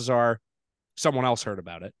chances are someone else heard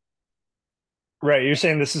about it. Right. You're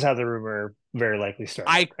saying this is how the rumor very likely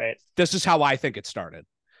started, right? This is how I think it started.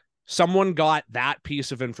 Someone got that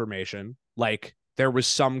piece of information. Like there was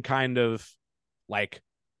some kind of like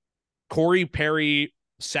Corey Perry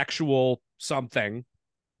sexual something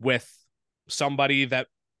with somebody that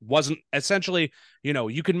wasn't essentially,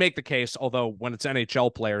 you can make the case, although when it's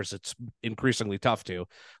NHL players, it's increasingly tough to.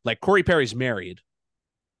 Like Corey Perry's married.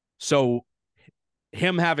 So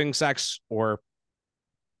him having sex or,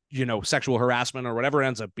 sexual harassment or whatever it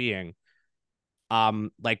ends up being,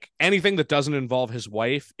 like anything that doesn't involve his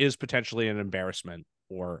wife is potentially an embarrassment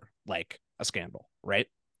or like a scandal, right?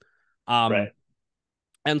 Right.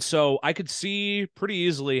 And so I could see pretty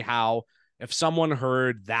easily how if someone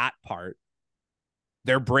heard that part,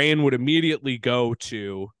 their brain would immediately go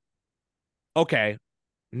to, okay,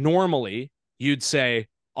 normally you'd say,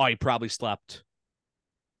 oh, he probably slept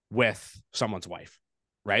with someone's wife,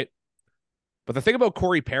 right? But the thing about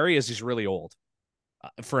Corey Perry is he's really old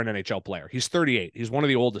for an NHL player. He's 38. He's one of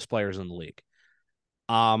the oldest players in the league.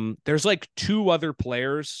 There's like two other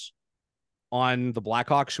players on the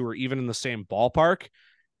Blackhawks who are even in the same ballpark,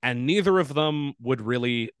 and neither of them would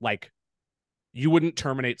really like, you wouldn't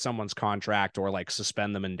terminate someone's contract or like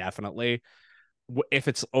suspend them indefinitely if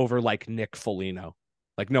it's over like Nick Foligno.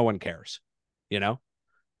 Like no one cares,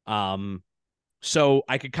 So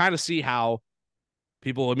I could kind of see how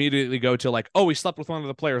people immediately go to like, oh, he slept with one of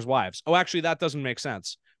the players' wives. Oh, actually, that doesn't make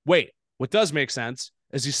sense. Wait, what does make sense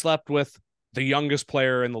is he slept with the youngest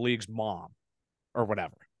player in the league's mom or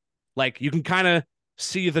whatever. Like you can kind of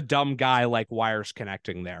see the dumb guy like wires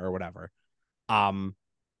connecting there or whatever. I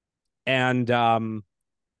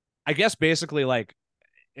guess basically like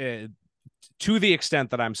to the extent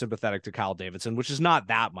that I'm sympathetic to Kyle Davidson, which is not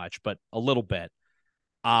that much, but a little bit.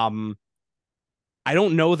 I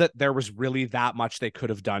don't know that there was really that much they could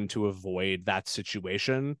have done to avoid that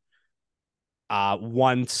situation.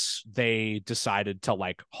 Once they decided to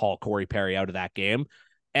like haul Corey Perry out of that game.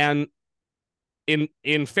 And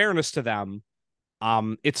in fairness to them,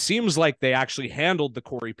 it seems like they actually handled the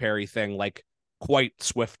Corey Perry thing like quite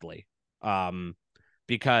swiftly.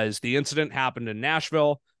 Because the incident happened in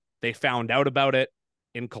Nashville. They found out about it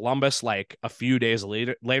in Columbus like a few days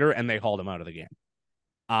later, and they hauled him out of the game.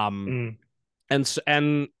 And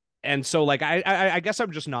so like I guess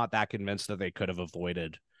I'm just not that convinced that they could have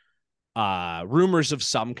avoided rumors of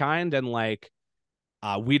some kind. And like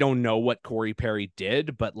we don't know what Corey Perry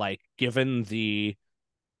did, but like given the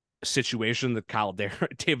situation that Kyle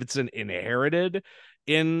Davidson inherited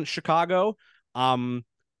in Chicago,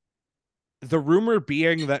 the rumor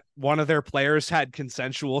being that one of their players had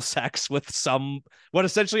consensual sex with what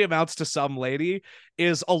essentially amounts to some lady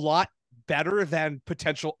is a lot better than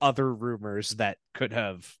potential other rumors that could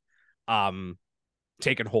have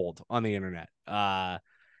taken hold on the internet.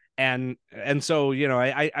 And so, you know,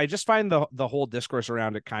 I just find the whole discourse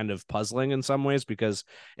around it kind of puzzling in some ways, because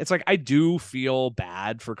it's like I do feel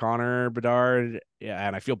bad for Connor Bedard, yeah,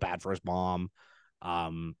 and I feel bad for his mom.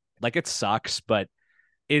 Like it sucks, but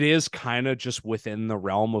it is kind of just within the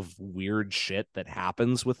realm of weird shit that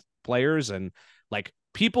happens with players, and like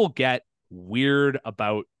people get weird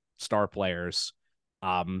about star players.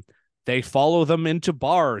 They follow them into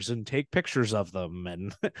bars and take pictures of them,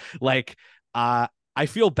 and like I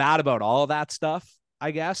feel bad about all of that stuff,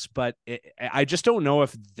 I guess, but I just don't know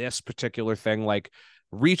if this particular thing like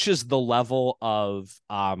reaches the level of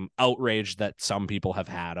outrage that some people have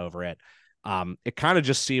had over it. It kind of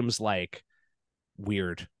just seems like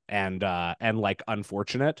weird and like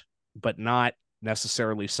unfortunate, but not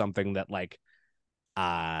necessarily something that like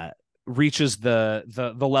reaches the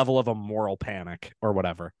level of a moral panic or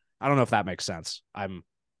whatever. I don't know if that makes sense. I'm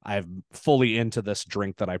fully into this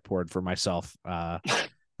drink that I poured for myself,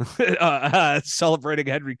 celebrating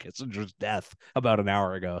Henry Kissinger's death about an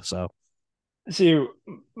hour ago. So, See,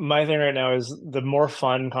 my thing right now is the more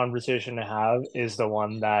fun conversation to have is the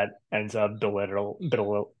one that ends up belittling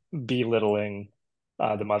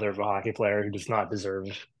the mother of a hockey player who does not deserve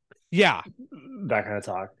yeah. that kind of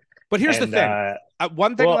talk. But here's the And thing.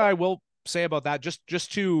 One thing that I well, will say about that,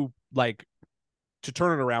 just to like to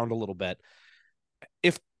turn it around a little bit,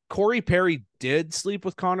 if Corey Perry did sleep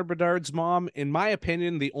with Connor Bedard's mom, in my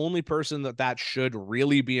opinion, the only person that should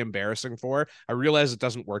really be embarrassing for, I realize it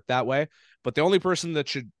doesn't work that way, but the only person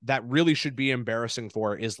that really should be embarrassing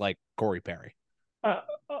for is like Corey Perry. uh,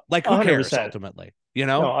 Like, who cares 100%. ultimately, you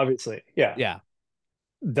No, know? obviously, yeah. Yeah.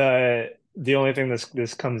 The only thing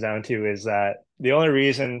this comes down to is that the only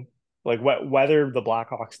reason, like whether the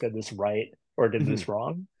Blackhawks did this right or did Mhm. this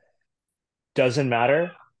wrong, doesn't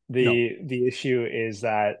matter. No. The issue is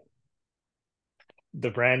that the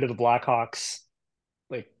brand of the Blackhawks,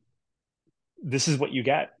 like this is what you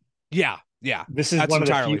get. Yeah. Yeah. This is That's one of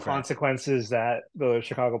the few entirely fair. consequences that the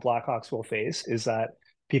Chicago Blackhawks will face is that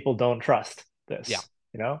people don't trust Yeah. this,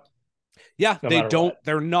 you know, Yeah, no matter what.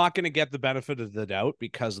 they're not going to get the benefit of the doubt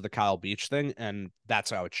because of the Kyle Beach thing, and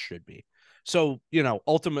that's how it should be. So, you know,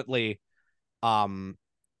 ultimately,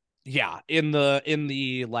 yeah, in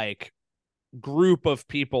the like group of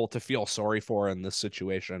people to feel sorry for in this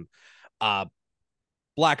situation, uh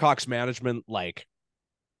Blackhawks management, like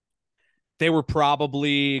they were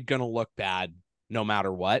probably gonna look bad no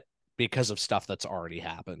matter what because of stuff that's already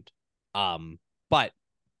happened. But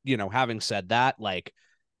you know, having said that, like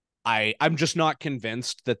I'm just not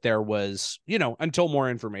convinced that there was, you know, until more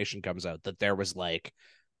information comes out, that there was like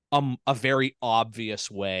a very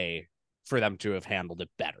obvious way for them to have handled it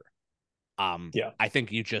better. Yeah. I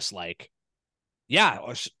think you just like, yeah,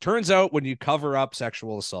 turns out when you cover up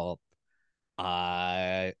sexual assault,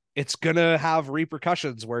 it's gonna have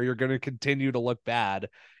repercussions where you're gonna continue to look bad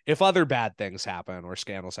if other bad things happen or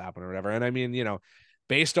scandals happen or whatever. And I mean, you know,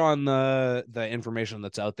 based on the information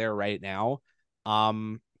that's out there right now,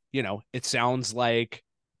 you know, it sounds like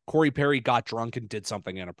Corey Perry got drunk and did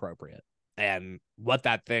something inappropriate. And what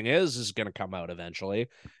that thing is going to come out eventually.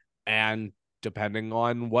 And depending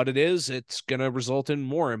on what it is, it's going to result in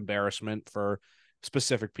more embarrassment for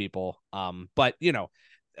specific people. But you know,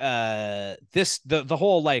 the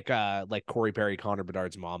whole like Corey Perry, Connor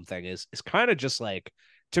Bedard's mom thing is kind of just like,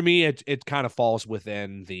 to me, it kind of falls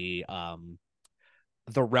within the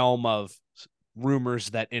realm of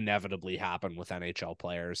rumors that inevitably happen with NHL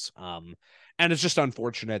players. And it's just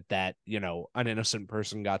unfortunate that, you know, an innocent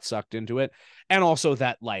person got sucked into it. And also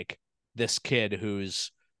that like this kid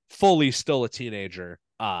who's fully still a teenager,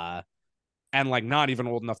 and like not even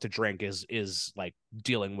old enough to drink is like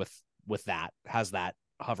dealing with that, has that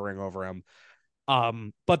hovering over him.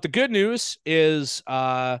 But the good news is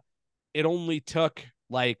it only took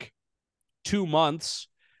like 2 months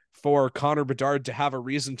for Connor Bedard to have a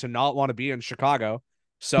reason to not want to be in Chicago.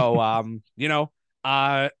 So, you know,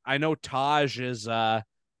 I know Taj is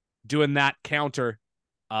doing that counter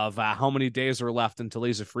of how many days are left until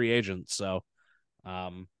he's a free agent. So,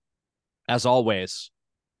 as always,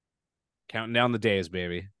 counting down the days,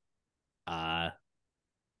 baby. He's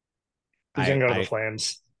gonna go to the I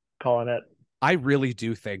Flames, calling it. I really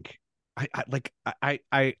do think I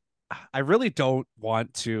really don't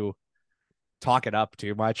want to talk it up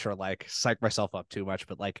too much or like psych myself up too much,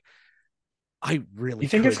 but like I really You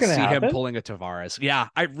think it's could gonna see him happen? pulling a Tavares. Yeah,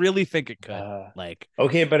 I really think it could. Like,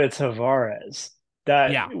 Okay, but it's Tavares.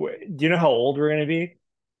 yeah. Do you know how old we're gonna be?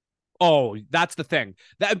 Oh, that's the thing.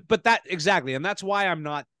 That exactly, and that's why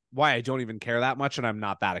why I don't even care that much, and I'm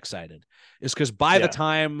not that excited. Is because by the Yeah.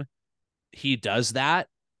 time he does that,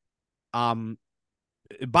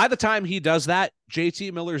 by the time he does that,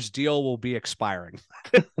 JT Miller's deal will be expiring.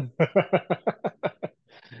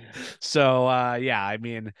 So yeah, I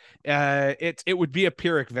mean, it would be a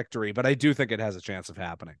Pyrrhic victory, but I do think it has a chance of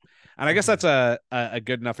happening. And I guess that's a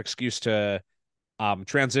good enough excuse to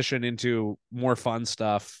transition into more fun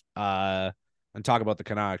stuff and talk about the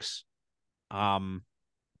Canucks.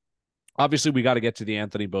 Obviously we got to get to the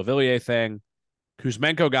Anthony Beauvillier thing.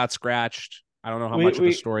 Kuzmenko got scratched. I don't know how much of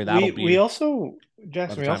a story that'll be. We also, by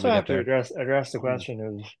Jackson, the we time also we have get to there. address the question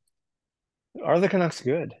of, are the Canucks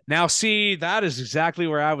good? Now, see, that is exactly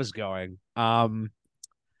where I was going. I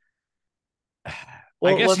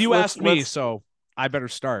Well, guess you asked me, so I better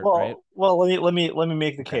start, right? Well, let me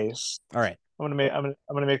make the Okay. case. All right. I'm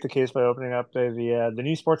gonna make the case by opening up the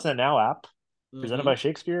new Sportsnet Now app presented Mhm. by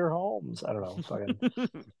Shakespeare Holmes. I don't know.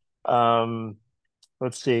 Fucking.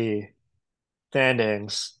 Let's see.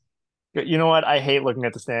 Standings. You know what? I hate looking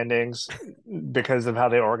at the standings because of how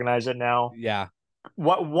they organize it now. Yeah.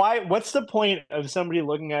 What's the point of somebody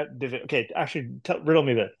looking at division? Okay, actually, riddle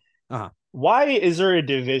me this. Uh-huh. Why is there a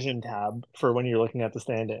division tab for when you're looking at the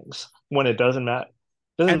standings when it doesn't matter?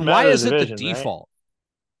 And why is it the default?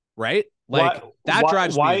 Right? Like that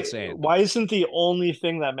drives me insane. Why isn't the only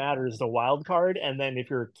thing that matters the wild card? And then if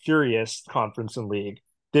you're curious, conference and league.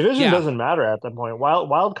 Division doesn't matter at that point.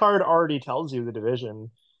 Wild card already tells you the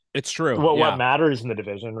division. It's true. What matters in the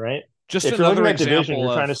division, right? Just if you're looking at example division,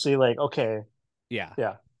 you're trying to see like, okay. Yeah.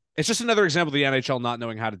 Yeah. It's just another example of the NHL not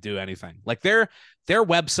knowing how to do anything. Like their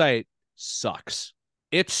website sucks.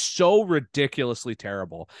 It's so ridiculously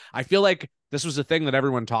terrible. I feel like this was a thing that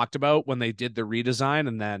everyone talked about when they did the redesign,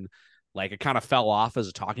 and then like it kind of fell off as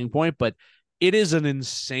a talking point, but it is an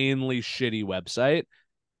insanely shitty website.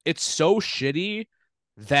 It's so shitty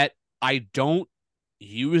that I don't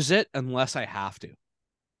use it unless I have to.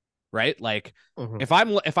 Right? Like if I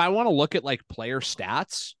want to look at like player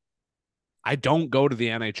stats, I don't go to the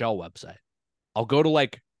NHL website. I'll go to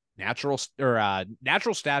like natural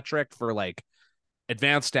stat trick for like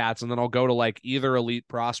advanced stats, and then I'll go to like either elite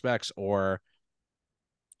prospects or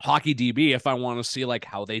hockey DB if I want to see like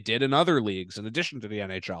how they did in other leagues in addition to the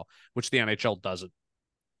NHL, which the NHL doesn't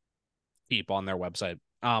keep on their website.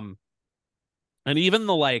 And even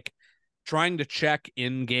the like trying to check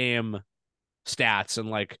in-game stats and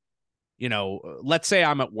like, you know, let's say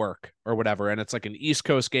I'm at work or whatever, and it's like an East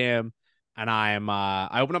Coast game, and I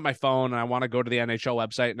open up my phone and I want to go to the NHL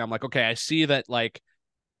website, and I'm like, okay, I see that like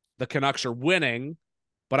the Canucks are winning,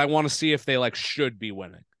 but I want to see if they like should be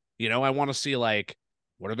winning. You know, I want to see like,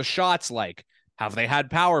 what are the shots like? Have they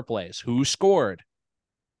had power plays? Who scored?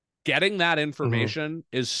 Getting that information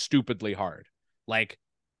is stupidly hard. Like,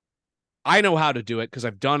 I know how to do it because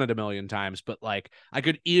I've done it a million times, but like I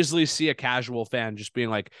could easily see a casual fan just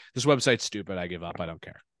being like, this website's stupid. I give up. I don't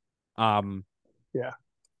care. Yeah.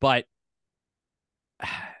 But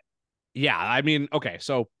yeah, I mean, okay.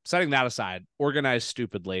 So setting that aside, organized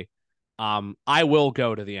stupidly, I will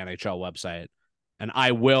go to the NHL website and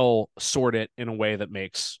I will sort it in a way that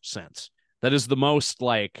makes sense. That is the most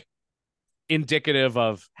like indicative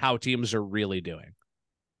of how teams are really doing.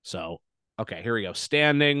 So, okay, here we go.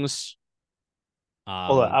 Standings.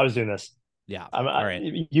 Hold on, I was doing this. Yeah. All right.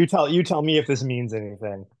 You tell me if this means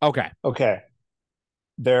anything. Okay.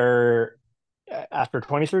 They're after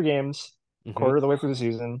 23 games, quarter of the way through the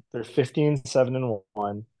season, they're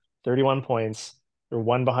 15-7-1, 31 points. They're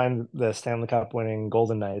one behind the Stanley Cup winning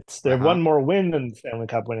Golden Knights. They have one more win than the Stanley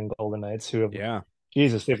Cup winning Golden Knights, who have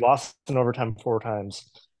Jesus, they've lost in overtime 4 times.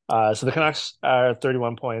 So the Canucks are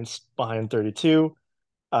 31 points behind 32.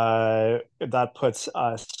 That puts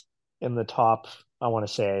us in the top, I want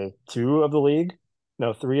to say 2 of the league.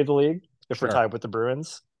 No, 3 of the league. If we're tied with the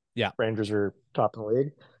Bruins. Yeah. Rangers are top in the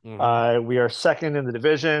league. We are second in the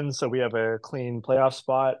division, so we have a clean playoff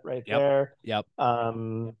spot right there. Yep.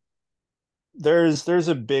 There's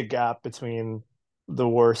a big gap between the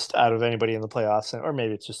worst out of anybody in the playoffs, or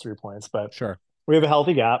maybe it's just 3 points, but we have a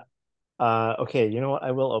healthy gap. Okay, you know what?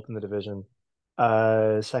 I will open the division.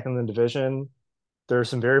 Second in the division. There are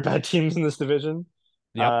some very bad teams in this division,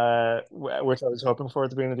 which I was hoping for at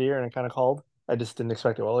the beginning of the year, and I kind of called. I just didn't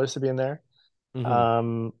expect the Oilers to be in there.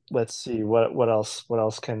 Let's see what else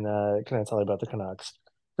can I tell you about the Canucks?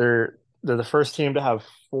 They're the first team to have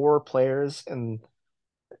 4 players and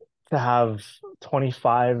to have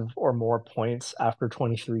 25 or more points after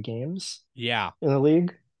 23 games. Yeah. In the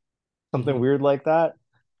league. Something weird like that.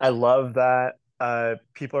 I love that.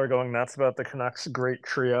 People are going nuts about the Canucks' great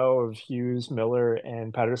trio of Hughes, Miller,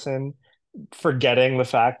 and Pettersson. forgetting the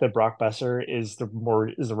fact that Brock Boeser is the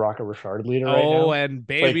Rocket Richard leader right Oh, now. and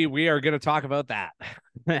baby, Like we are going to talk about that.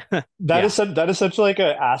 that Yeah. is such like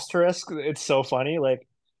an asterisk. It's so funny. Like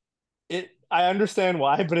I understand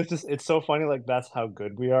why, but it's so funny. Like that's how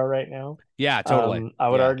good we are right now. Yeah, totally. I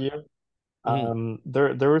would Yeah. argue. Mhm.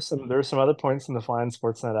 There were some other points in the Fine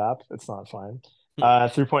Sportsnet app. It's not fine. Hmm.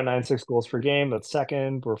 3.96 goals per game. That's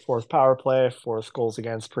second. We're fourth power play, fourth goals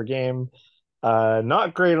against per game.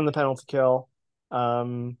 Not great on the penalty kill.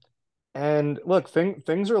 Um, and look,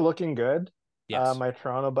 things are looking good. Yes. My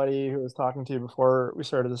Toronto buddy who was talking to you before we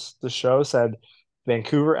started this show said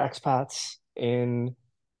Vancouver expats in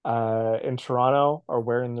Toronto are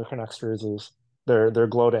wearing their Canucks jerseys. They're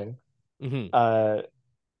gloating. Hmm. Uh,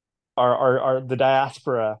 our the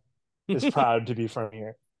diaspora is proud to be from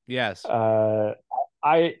here. Yes. Uh,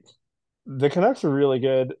 I the Canucks are really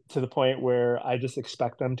good to the point where I just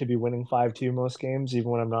expect them to be winning 5-2 most games, even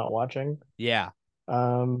when I'm not watching. Yeah.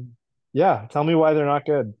 Um, yeah, tell me why they're not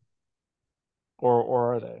good,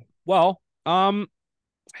 or are they? Well,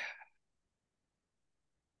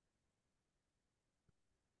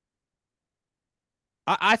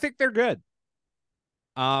 I think they're good.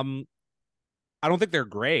 Um, I don't think they're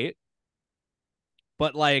great,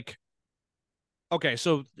 but like, okay,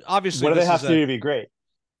 so obviously What do they this have is to do a to be great?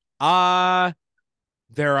 uh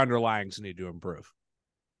their underlyings need to improve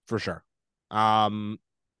for sure. Um,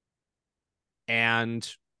 and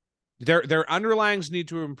their underlyings need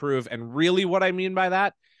to improve, and really what I mean by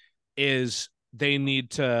that is they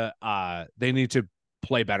need to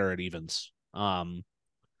play better at evens.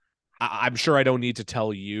 I'm sure I don't need to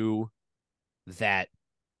tell you that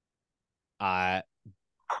uh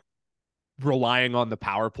relying on the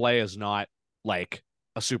power play is not like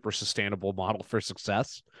a super sustainable model for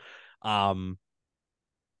success. Um,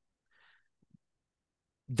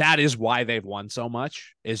 that is why they've won so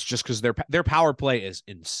much, is just because their power play is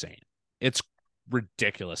insane. It's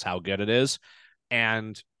ridiculous how good it is.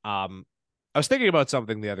 And I was thinking about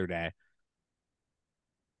something the other day.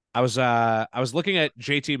 I was looking at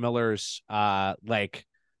JT Miller's like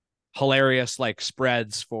hilarious like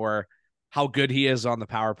spreads for how good he is on the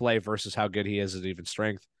power play versus how good he is at even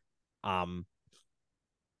strength. Um,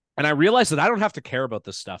 and I realized that I don't have to care about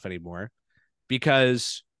this stuff anymore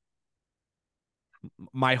because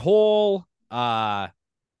my whole uh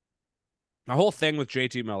my whole thing with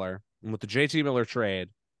JT Miller and with the JT Miller trade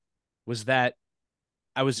was that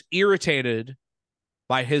I was irritated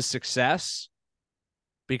by his success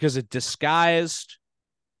because it disguised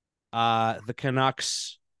the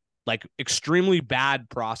Canucks like extremely bad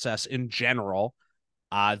process in general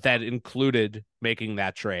that included making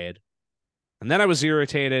that trade. And then I was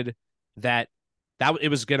irritated that it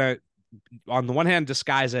was gonna, on the one hand,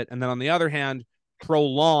 disguise it, and then on the other hand,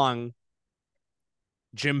 prolong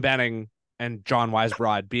Jim Benning and John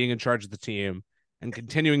Weisbrod being in charge of the team and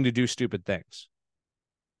continuing to do stupid things.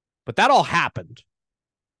 But that all happened,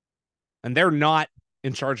 and they're not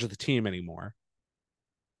in charge of the team anymore.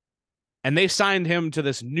 And they signed him to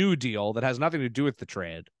this new deal that has nothing to do with the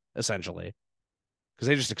trade, essentially, because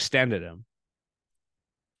they just extended him.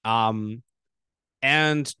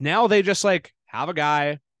 And now they just like have a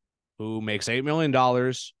guy who makes $8 million,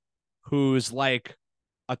 who's like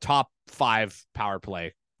a top 5 power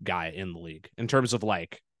play guy in the league in terms of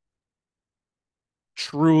like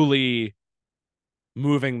truly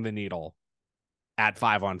moving the needle at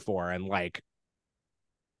 5-on-4, and like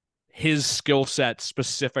his skill set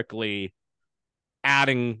specifically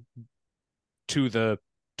adding to the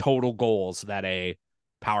total goals that a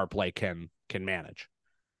power play can manage.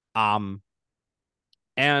 Um,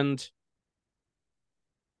 and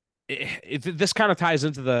this kind of ties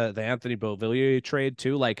into the Anthony Beauvillier trade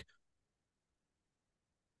too. Like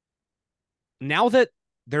now that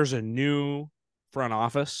there's a new front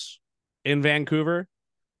office in Vancouver,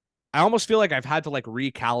 I almost feel like I've had to like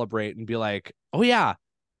recalibrate and be like, oh yeah,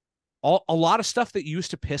 a lot of stuff that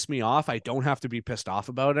used to piss me off, I don't have to be pissed off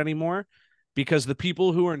about anymore, because the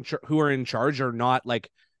people who are in charge are not like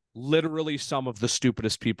literally some of the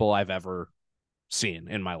stupidest people I've ever seen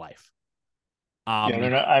in my life. Yeah,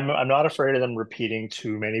 Um, I'm not afraid of them repeating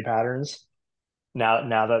too many patterns now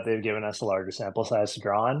that they've given us a larger sample size to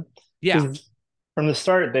draw on. yeah, Because from the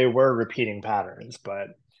start they were repeating patterns, but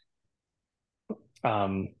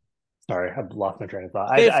um, sorry, I've lost my train of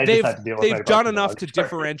thought. they've I just they've had to deal with my they've done barking enough dog. to Sorry.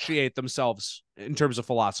 differentiate themselves in terms of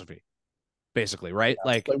philosophy, basically, right? Yes.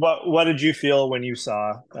 Like, Like what did you feel when you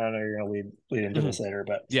saw? I know you're gonna lead into mhm, this later,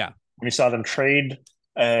 but yeah. when you saw them trade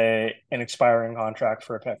an expiring contract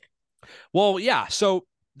for a pick. Well, yeah. So,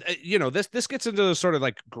 this gets into the sort of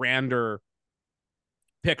like grander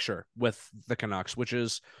picture with the Canucks, which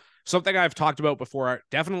is something I've talked about before,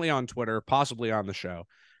 definitely on Twitter, possibly on the show,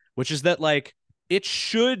 which is that like it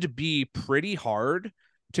should be pretty hard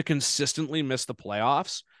to consistently miss the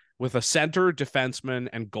playoffs with a center, defenseman,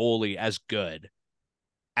 and goalie as good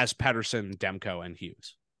as Pettersson, Demko, and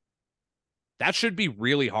Hughes. That should be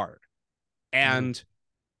really hard. And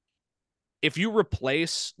if you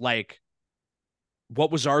replace like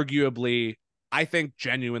what was arguably, I think,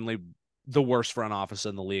 genuinely the worst front office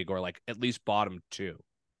in the league, or like at least bottom two,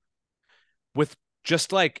 with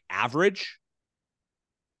just like average,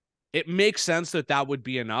 it makes sense that that would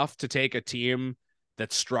be enough to take a team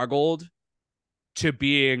that struggled to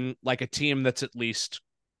being like a team that's at least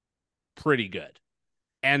pretty good.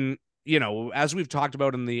 And, you know, as we've talked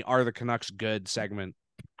about in the Are the Canucks Good segment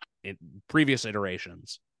in previous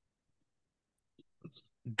iterations,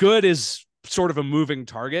 good is sort of a moving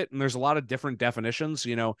target, and there's a lot of different definitions.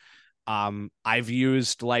 You know, I've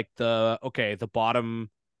used like the bottom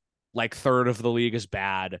like third of the league is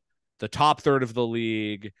bad, the top third of the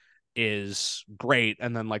league is great,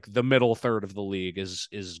 and then like the middle third of the league is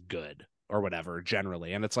good or whatever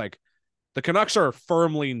generally. And it's like the Canucks are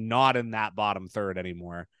firmly not in that bottom third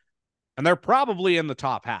anymore, and they're probably in the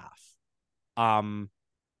top half.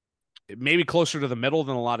 Maybe closer to the middle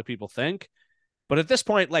than a lot of people think. But at this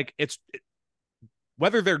point, like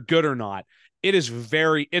whether they're good or not, it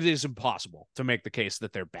is impossible to make the case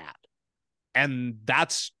that they're bad. And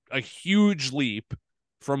that's a huge leap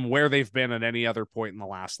from where they've been at any other point in the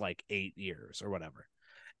last like 8 years or whatever.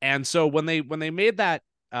 And so when they made that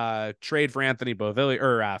trade for Anthony Beauvillier,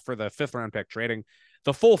 or for the 5th round pick, trading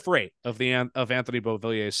the full freight of Anthony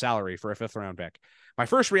Beauvillier's salary for a 5th round pick, my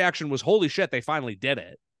first reaction was, holy shit, they finally did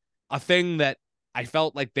it. A thing that I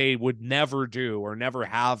felt like they would never do or never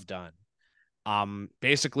have done,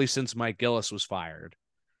 basically since Mike Gillis was fired.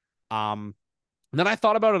 And then I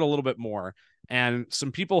thought about it a little bit more, and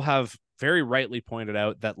some people have very rightly pointed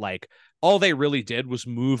out that like all they really did was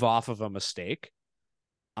move off of a mistake,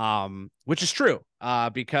 which is true,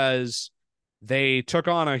 because they took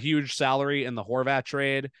on a huge salary in the Horvat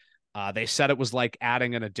trade. They said it was like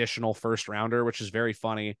adding an additional first rounder, which is very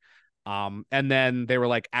funny. And then they were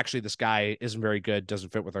like, actually, this guy isn't very good,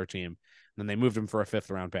 doesn't fit with our team. And then they moved him for a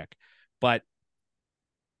 5th round pick. But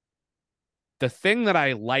the thing that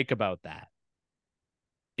I like about that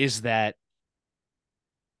is that,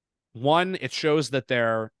 one, it shows that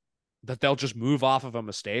they'll just move off of a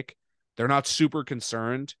mistake. They're not super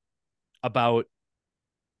concerned about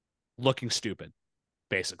looking stupid,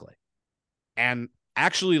 basically. And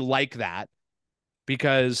actually like that,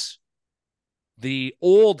 because the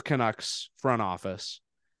old Canucks front office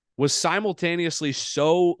was simultaneously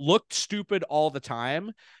looked stupid all the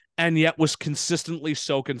time, and yet was consistently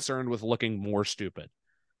so concerned with looking more stupid.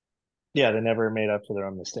 Yeah, they never made up for their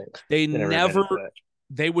own mistakes.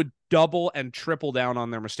 They would double and triple down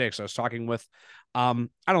on their mistakes. I was talking with, I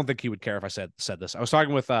don't think he would care if I said this. I was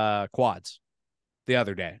talking with Quads the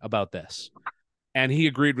other day about this, and he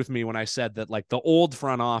agreed with me when I said that like the old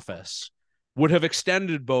front office would have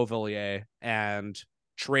extended Beauvillier and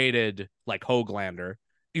traded like Höglander,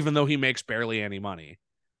 even though he makes barely any money,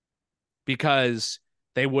 because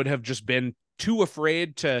they would have just been too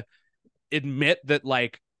afraid to admit that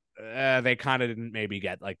like they kind of didn't maybe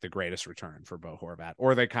get like the greatest return for Bo Horvat,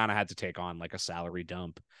 or they kind of had to take on like a salary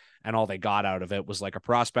dump, and all they got out of it was like a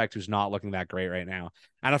prospect who's not looking that great right now,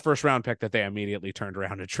 and a 1st round pick that they immediately turned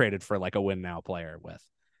around and traded for like a win now player with.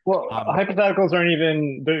 Well, hypotheticals aren't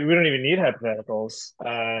even, we don't even need hypotheticals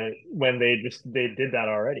when they did that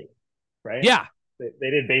already, right? Yeah. They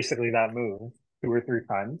did basically that move 2 or 3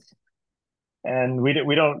 times. And we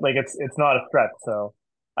don't like, it's not a threat. So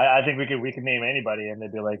I think we could name anybody and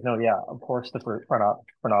they'd be like, no, yeah, of course the front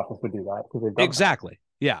office would do that, because they've done exactly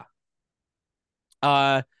that.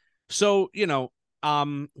 Yeah. So, you know,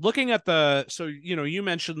 looking at you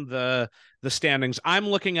mentioned the standings. I'm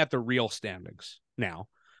looking at the real standings now.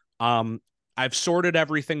 I've sorted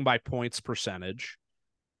everything by points percentage,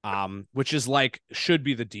 which is like should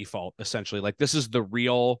be the default essentially. Like this is the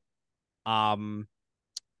real,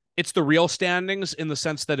 it's the real standings in the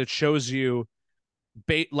sense that it shows you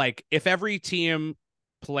like if every team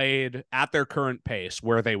played at their current pace,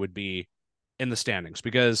 where they would be in the standings,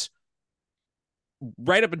 because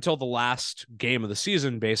right up until the last game of the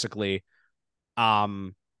season, basically,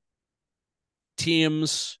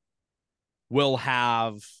 teams will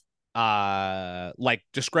have like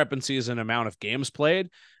discrepancies in amount of games played,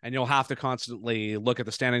 and you'll have to constantly look at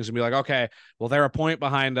the standings and be like, okay, well, they're a point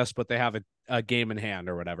behind us, but they have a game in hand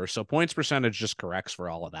or whatever. So points percentage just corrects for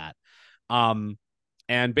all of that.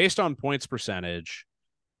 And based on points percentage,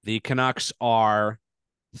 the Canucks are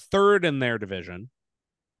third in their division,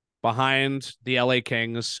 behind the LA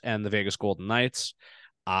Kings and the Vegas Golden Knights.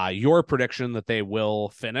 Your prediction that they will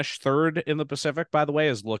finish third in the Pacific, by the way,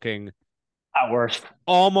 is looking At worst.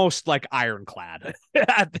 almost like ironclad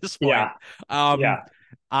at this point.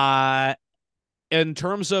 In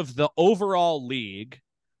terms of the overall league,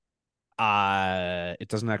 it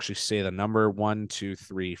doesn't actually say the number. 1, 2,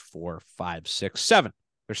 3, 4, 5, 6, 7.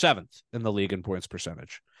 They're seventh in the league in points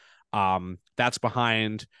percentage. That's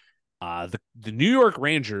behind the New York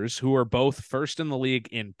Rangers, who are both first in the league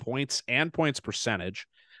in points and points percentage,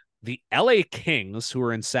 the LA Kings, who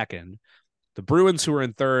are in second, the Bruins, who are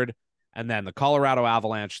in third, and then the Colorado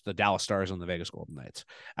Avalanche, the Dallas Stars, and the Vegas Golden Knights.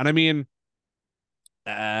 And I mean,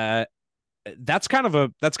 that's kind of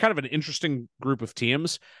an interesting group of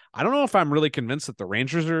teams. I don't know if I'm really convinced that the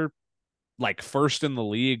Rangers are like first in the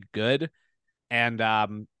league good. And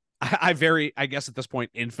I guess at this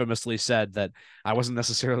point infamously said that I wasn't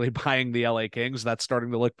necessarily buying the LA Kings. That's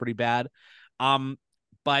starting to look pretty bad.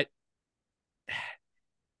 But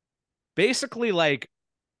basically, like,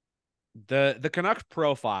 the Canucks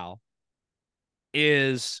profile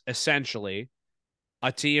is essentially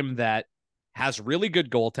a team that has really good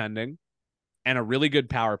goaltending and a really good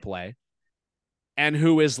power play, and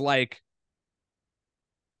who is like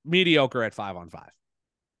mediocre at 5-on-5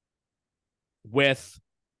 with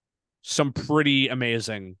some pretty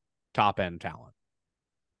amazing top end talent.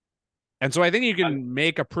 And so I think you can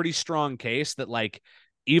make a pretty strong case that, like,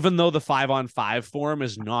 even though the 5-on-5 form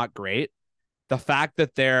is not great, the fact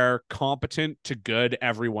that they're competent to good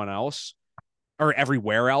everywhere else,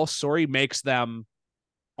 makes them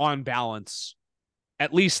on balance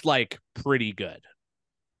at least like pretty good.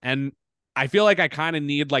 And I feel like I kind of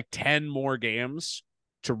need like 10 more games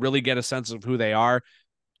to really get a sense of who they are.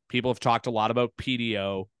 People have talked a lot about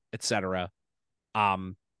PDO, etc.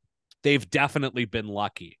 They've definitely been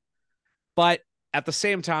lucky. But at the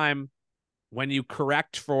same time, when you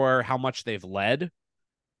correct for how much they've led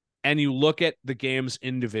and you look at the games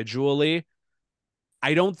individually,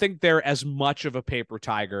 I don't think they're as much of a paper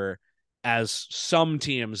tiger as some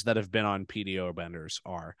teams that have been on PDO benders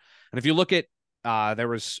are. And if you look at, I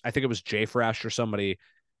think it was Jay Fresh or somebody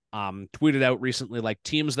tweeted out recently, like,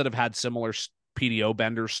 teams that have had similar PDO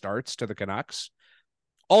bender starts to the Canucks.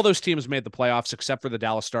 All those teams made the playoffs except for the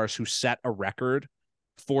Dallas Stars, who set a record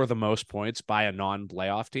for the most points by a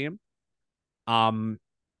non-playoff team.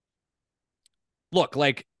 Look,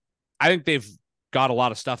 like, I think they've got a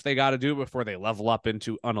lot of stuff they got to do before they level up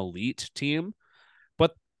into an elite team.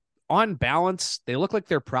 But on balance, they look like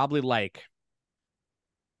they're probably like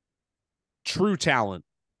true talent.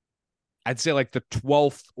 I'd say like the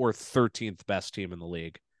 12th or 13th best team in the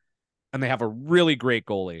league. And they have a really great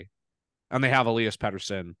goalie. And they have Elias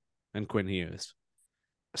Pettersson and Quinn Hughes.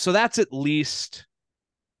 So that's at least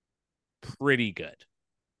pretty good.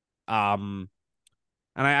 And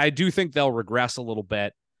I do think they'll regress a little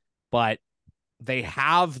bit, but they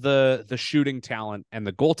have the shooting talent and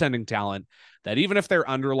the goaltending talent that even if their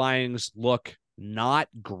underlyings look not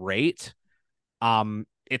great,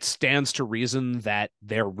 it stands to reason that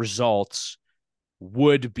their results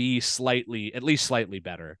would be at least slightly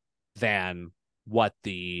better than what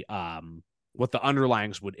the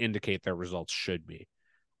underlyings would indicate their results should be.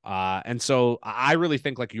 And so I really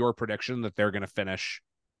think, like, your prediction that they're going to finish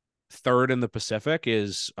third in the Pacific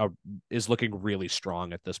is looking really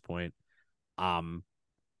strong at this point.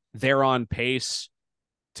 They're on pace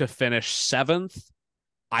to finish seventh.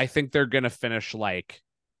 I think they're going to finish like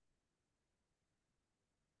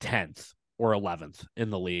 10th or 11th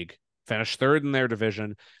in the league, finish third in their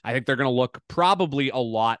division. I think they're going to look probably a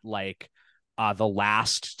lot like the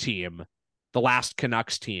last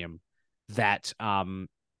Canucks team that, they're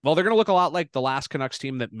going to look a lot like the last Canucks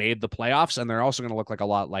team that made the playoffs. And they're also going to look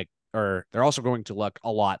like they're also going to look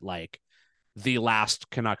a lot like the last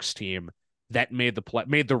Canucks team that made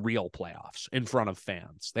the real playoffs in front of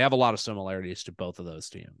fans. They have a lot of similarities to both of those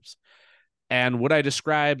teams. And would I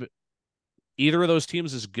describe either of those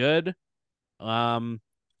teams as good? I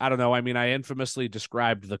don't know. I mean, I infamously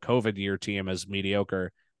described the COVID year team as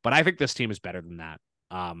mediocre, but I think this team is better than that.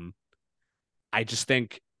 I just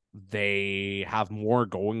think they have more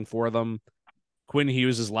going for them. Quinn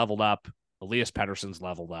Hughes is leveled up. Elias Pettersson's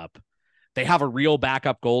leveled up. They have a real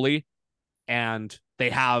backup goalie, and they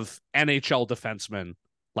have NHL defensemen,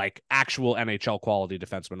 like actual NHL quality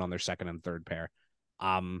defensemen on their second and third pair.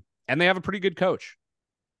 And they have a pretty good coach.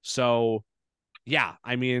 So, yeah,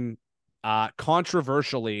 I mean,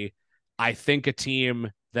 controversially, I think a team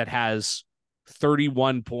that has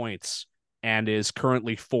 31 points and is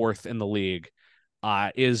currently fourth in the league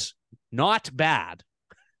is not bad.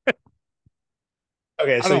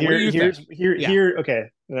 Okay, I don't so know. What do you think? Yeah. okay,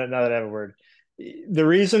 now that I have a word. The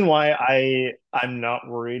reason why I'm not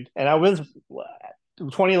worried, and I was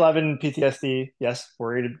 2011 PTSD, yes,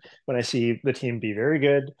 worried when I see the team be very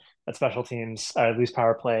good at special teams, at least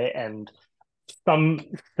power play, and some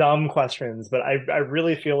some questions, but I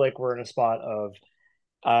really feel like we're in a spot of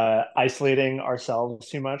isolating ourselves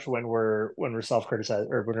too much when we're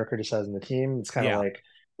self-criticizing or when we're criticizing the team. It's kind of Yeah. like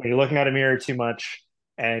when you're looking at a mirror too much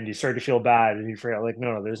and you start to feel bad and you forget like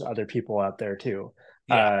no, there's other people out there too.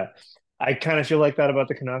 Yeah. I kind of feel like that about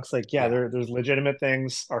the Canucks. Like, yeah, Yeah. there's legitimate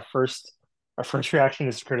things. Our first reaction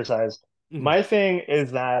is to criticize. Mhm. My thing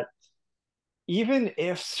is that even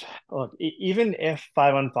if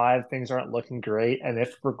 5-on-5 things aren't looking great, and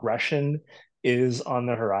if regression is on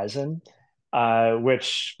the horizon,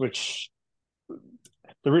 which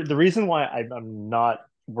the reason why I'm not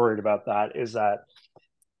worried about that is that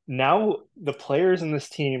now the players in this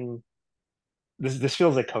team, this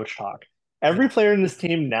feels like coach talk. Every Yeah. player in this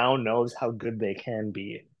team now knows how good they can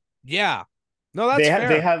be. Yeah. No, that's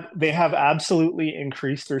fair. They have absolutely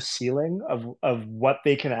increased their ceiling of what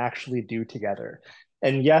they can actually do together.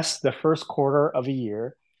 And yes, the first quarter of a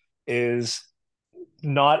year is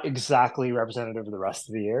not exactly representative of the rest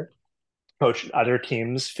of the year. Coach other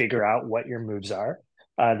teams figure out what your moves are.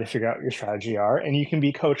 They figure out what your strategy are, and you can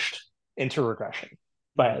be coached into regression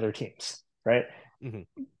by Mhm. other teams, right? Mhm.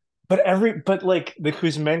 But like the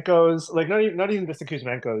Kuzmenkos, like not even just the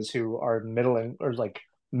Kuzmenkos who are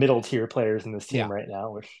middle tier players in this team Yeah. right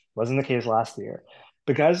now, which wasn't the case last year.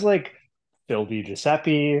 But guys like Phil Di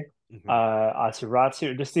Giuseppe, Mhm.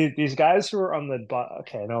 Atsuratsu, just these guys who are on the bottom.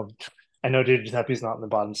 Okay, I know Di Giuseppe's not in the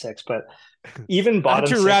bottom six, but even bottom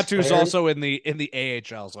six Ratu's players. also in the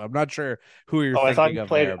AHL, so I'm not sure who you're Oh, thinking of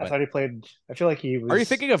there, I but thought he played. I feel like he are you was.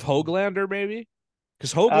 thinking of Hoglander maybe?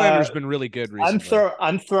 Because Hoglander's Uh, been really good recently.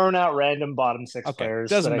 I'm throwing out random bottom six Okay, players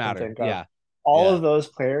that doesn't I can matter. think of. Yeah, All yeah. of those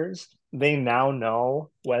players, they now know,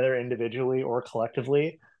 whether individually or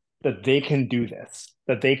collectively, that they can do this,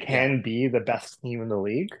 that they Yeah. can be the best team in the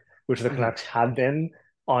league, which the Mhm. Canucks have been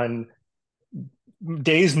on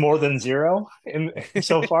days more than zero in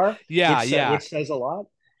so far, Yeah, yeah, which says a lot.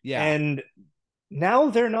 yeah. And now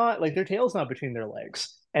they're not like their tail's not between their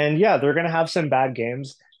legs. And yeah, they're gonna have some bad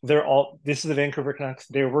games. This is the Vancouver Canucks.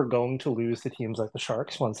 They were going to lose to teams like the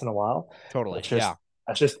Sharks once in a while. Totally. That's just Yeah.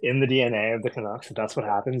 that's just in the DNA of the Canucks. That's what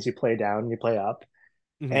happens. You play down, you play up.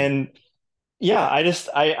 Mhm. And yeah,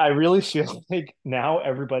 I really feel like now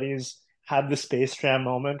everybody's had the Space Jam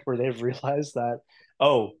moment where they've realized that,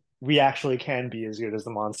 oh, we actually can be as good as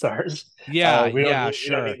the Monstars. Yeah, yeah, We don't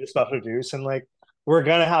sure. need the stuff to juice, and like we're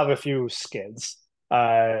gonna have a few skids.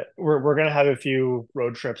 We're gonna have a few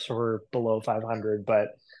road trips where we're below 500, but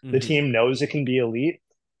the Mhm. team knows it can be elite,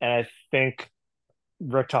 and I think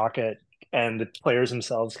Rick Tocchet and the players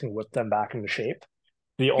themselves can whip them back into shape.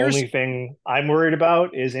 The Here's only thing I'm worried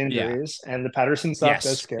about is yeah. injuries, and the Patterson stuff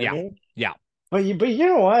does Yes. scare Yeah. me. Yeah. But you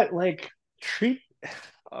know what? Like treat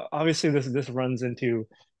obviously this runs into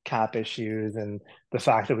cap issues and the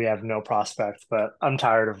fact that we have no prospects, but I'm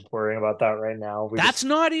tired of worrying about that right now. We That's just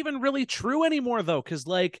not even really true anymore though, because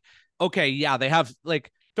like, okay, yeah, they have like,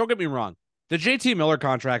 don't get me wrong, the JT Miller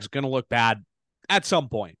contract is gonna look bad at some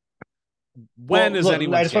point. When well is look,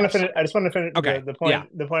 anyone's guess? I just want to finish Okay. Yeah.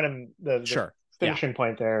 the point I'm the Sure. Yeah. finishing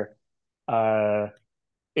point there uh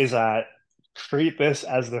is that treat this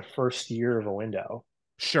as the first year of a window.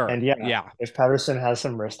 Sure. And yeah, Yeah. if Patterson has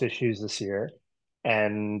some wrist issues this year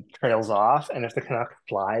and trails off, and if the Canucks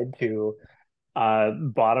slide to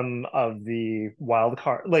bottom of the wild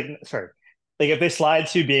card, like if they slide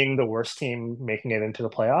to being the worst team making it into the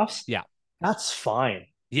playoffs, Yeah. that's fine.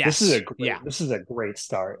 Yes. Yeah. This is a great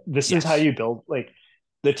start. This is how Yes. you build like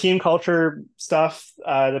the team culture stuff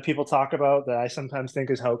that people talk about that I sometimes think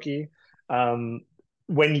is hokey. Um,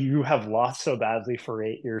 when you have lost so badly for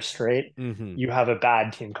 8 years straight, Mm-hmm. you have a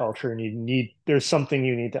bad team culture and there's something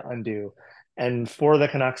you need to undo. And for the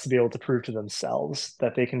Canucks to be able to prove to themselves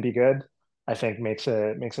that they can be good, I think makes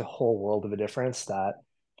a whole world of a difference that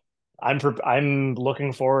I'm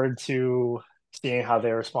looking forward to seeing how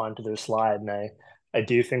they respond to their slide, and I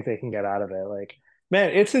do think they can get out of it. Like, man,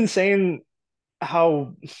 it's insane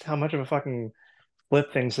how much of a fucking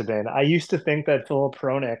flip things have been. I used to think that Philip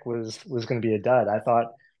Hronik was going to be a dud. I thought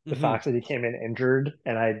the Mm-hmm. fact that he came in injured,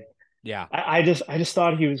 and Yeah. I just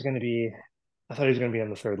thought he was going to be, I thought he was going to be on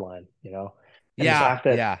the third line, you know, and the Yeah. fact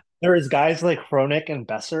that Yeah. there is guys like Hronik and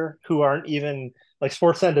Boeser who aren't even like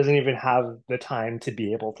Sportsnet doesn't even have the time to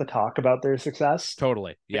be able to talk about their success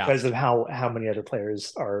Totally. Yeah. because of how many other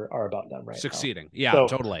players are about them right now. Succeeding. Yeah, So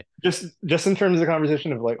totally. just in terms of the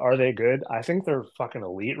conversation of like, are they good? I think they're fucking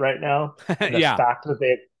elite right now. And Yeah.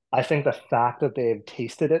 I think the fact that they've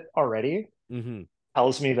tasted it already Mm-hmm.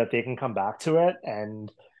 tells me that they can come back to it.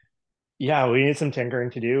 And yeah, we need some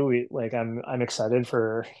tinkering to do. I'm excited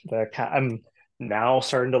for I'm now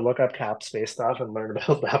starting to look up cap space stuff and learn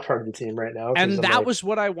about that part of the team right now because And I'm that like, was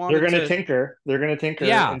what I they're wanted gonna to. tinker. They're gonna tinker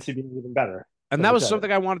Yeah. into being even better. And Like that I was said.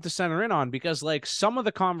 something I wanted to center in on because, like, some of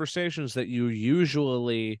the conversations that you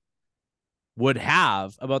usually would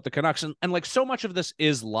have about the Canucks, and like so much of this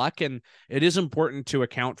is luck, and it is important to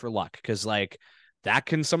account for luck because, like, that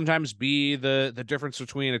can sometimes be the difference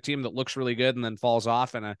between a team that looks really good and then falls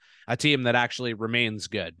off and a team that actually remains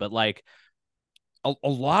good. But like a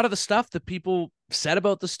lot of the stuff that people said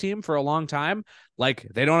about this team for a long time, like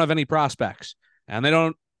they don't have any prospects and they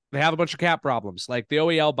have a bunch of cap problems. Like the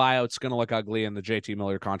OEL buyout's going to look ugly and the JT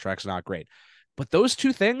Miller contract's not great. But those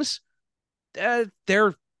two things,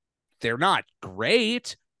 they're not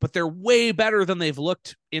great, but they're way better than they've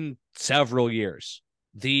looked in several years.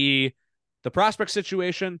 The prospect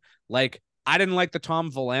situation, like I didn't like the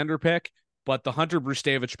Tom Verlander pick, but the Hunter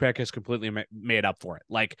Brustevich pick has completely made up for it.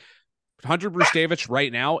 Like Hunter Brustevich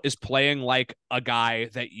right now is playing like a guy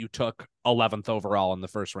that you took 11th overall in the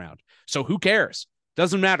first round. So who cares?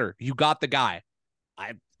 Doesn't matter. You got the guy.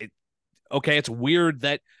 Okay, it's weird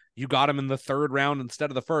that you got him in the third round instead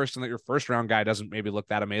of the first and that your first round guy doesn't maybe look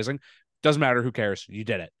that amazing. Doesn't matter. Who cares? You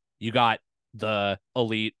did it. You got the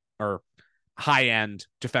elite or high-end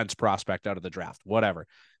defense prospect out of the draft. Whatever.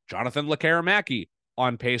 Jonathan Lekkerimäki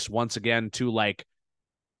on pace once again to like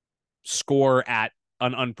score at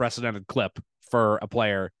an unprecedented clip for a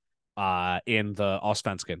player in the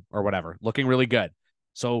Allsvenskan or whatever, looking really good.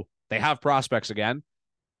 So they have prospects again.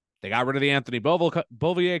 They got rid of the Anthony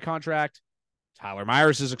Beauvillier contract. Tyler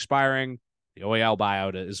Myers is expiring. The OEL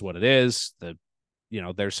buyout is what it is.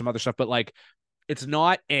 There's some other stuff, but like it's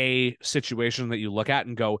not a situation that you look at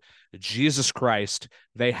and go, Jesus Christ,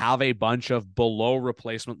 they have a bunch of below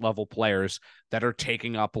replacement level players that are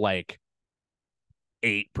taking up like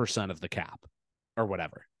 8% of the cap or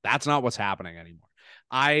whatever. That's not what's happening anymore.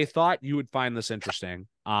 I thought you would find this interesting.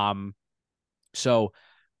 As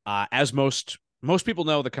most people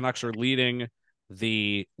know, the Canucks are leading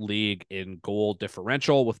the league in goal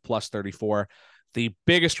differential with plus 34. The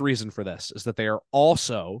biggest reason for this is that they are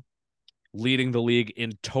also leading the league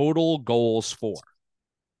in total goals for.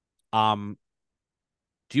 Do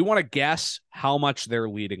you want to guess how much they're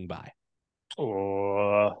leading by?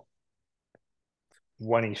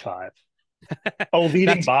 25. Oh,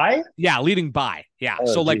 leading by? Yeah, leading by. Yeah. Oh,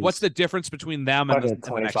 so, like, geez. what's the difference between them and the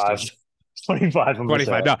 25. next team? 25.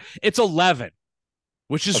 25. No, it's 11,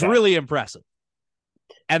 which is Okay. really impressive.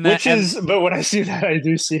 But when I see that, I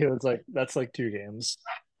do see it. It's like that's like 2 games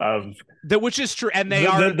of which is true, and they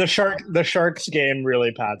are the Sharks game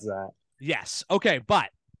really pads that. Yes. Okay, but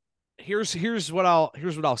here's what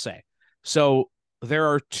I'll say. So there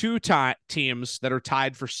are 2 teams that are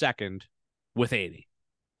tied for second with 80.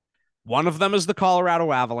 One of them is the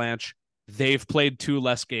Colorado Avalanche. They've played 2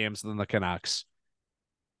 less games than the Canucks.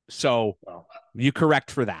 So you correct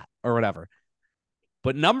for that or whatever.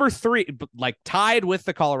 But number 3, like tied with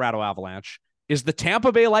the Colorado Avalanche, is the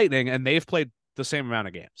Tampa Bay Lightning, and they've played the same amount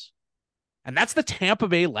of games. And that's the Tampa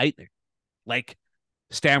Bay Lightning. Like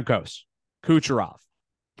Stamkos, Kucherov,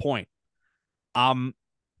 Point. The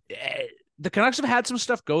Canucks have had some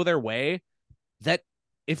stuff go their way that,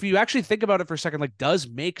 if you actually think about it for a second, like does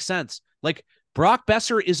make sense. Like Brock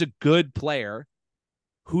Boeser is a good player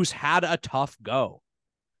who's had a tough go.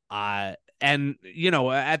 And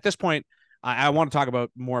at this point, I want to talk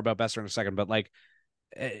more about Boeser in a second, but like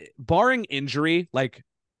barring injury, like,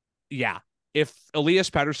 yeah, if Elias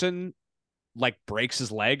Pettersson like breaks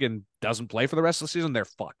his leg and doesn't play for the rest of the season, they're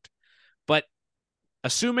fucked. But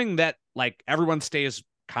assuming that like everyone stays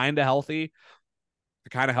kind of healthy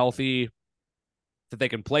that they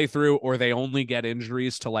can play through, or they only get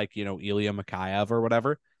injuries to like, Ilya Mikheyev or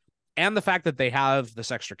whatever. And the fact that they have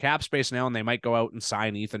this extra cap space now and they might go out and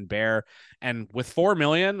sign Ethan Bear. And with $4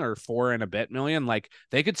 million or $4 and a bit million, like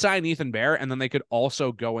they could sign Ethan Bear and then they could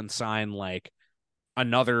also go and sign like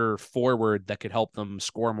another forward that could help them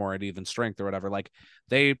score more at even strength or whatever. Like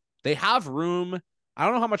they have room. I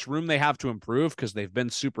don't know how much room they have to improve because they've been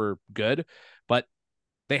super good, but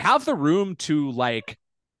they have the room to like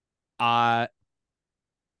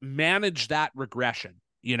manage that regression,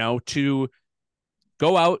 to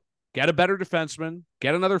go out, get a better defenseman,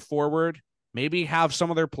 get another forward, maybe have some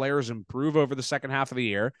of their players improve over the second half of the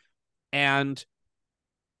year, and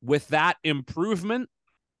with that improvement,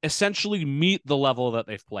 essentially meet the level that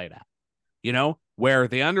they've played at, where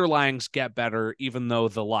the underlyings get better, even though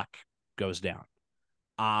the luck goes down.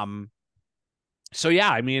 So yeah,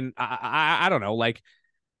 I mean, I don't know, like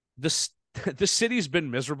this, the city's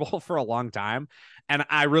been miserable for a long time. And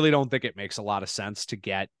I really don't think it makes a lot of sense to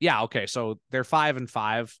get, okay, so they're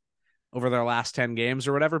 5-5 over their last 10 games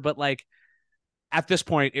or whatever. But like, at this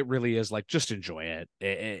point, it really is like, just enjoy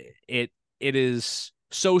it. It is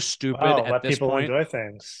so stupid at let this people point. enjoy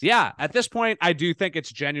things. Yeah, at this point, I do think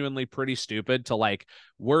it's genuinely pretty stupid to like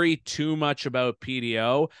worry too much about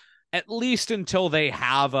PDO, at least until they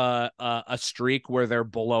have a streak where they're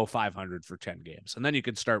below 500 for 10 games, and then you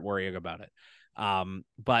can start worrying about it.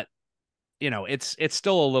 But it's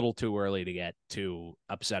still a little too early to get too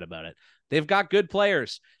upset about it. They've got good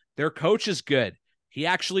players. Their coach is good. He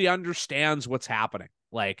actually understands what's happening.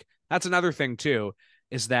 Like, that's another thing too,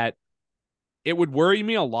 is that it would worry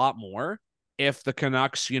me a lot more if the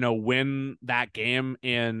Canucks, win that game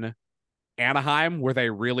in Anaheim where they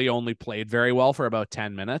really only played very well for about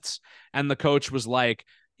 10 minutes. And the coach was like,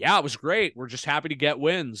 yeah, it was great. We're just happy to get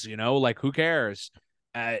wins, like, who cares?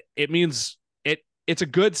 It means it's a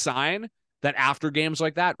good sign that after games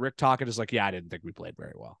like that, Rick Tocchet is like, yeah, I didn't think we played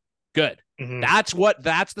very well. Good. Mm-hmm.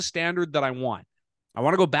 That's the standard that I want. I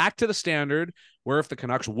want to go back to the standard where if the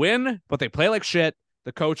Canucks win, but they play like shit,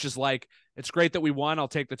 the coach is like, it's great that we won. I'll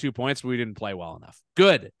take the 2 points, but we didn't play well enough.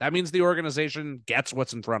 Good. That means the organization gets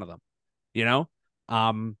what's in front of them,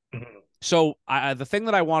 Mm-hmm. So the thing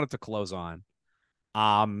that I wanted to close on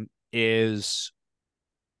is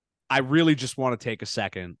I really just want to take a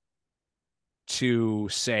second to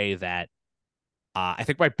say that I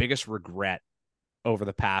think my biggest regret over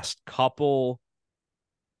the past couple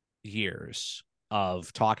years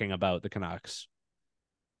of talking about the Canucks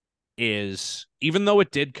is, even though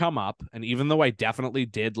it did come up, and even though I definitely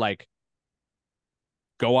did like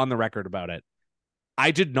go on the record about it,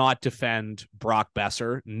 I did not defend Brock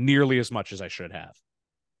Boeser nearly as much as I should have.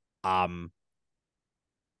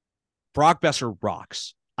 Brock Boeser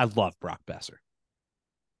rocks. I love Brock Boeser.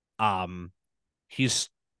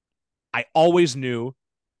 I always knew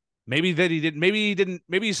maybe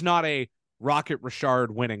he's not a Rocket Richard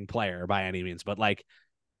winning player by any means, but like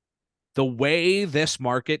the way this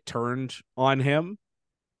market turned on him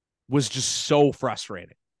was just so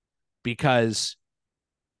frustrating, because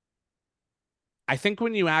I think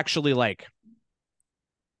when you actually like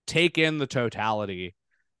take in the totality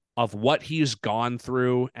of what he's gone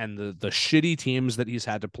through and the shitty teams that he's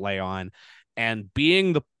had to play on, and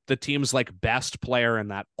being the team's like best player in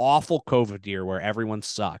that awful COVID year where everyone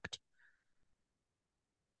sucked,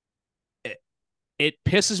 it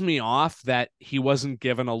pisses me off that he wasn't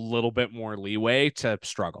given a little bit more leeway to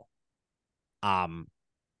struggle. I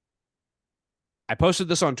posted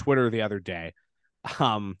this on Twitter the other day.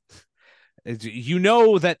 That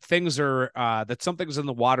things are that something's in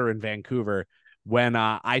the water in Vancouver when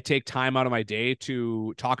I take time out of my day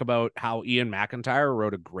to talk about how Ian McIntyre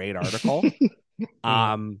wrote a great article.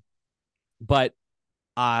 But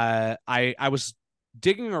I was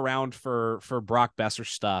digging around for Brock Boeser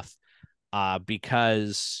stuff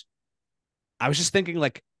because I was just thinking,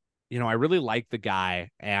 like, I really like the guy,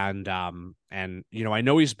 and I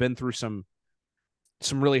know he's been through some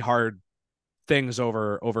really hard things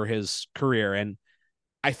over his career. And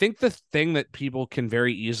I think the thing that people can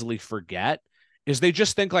very easily forget is they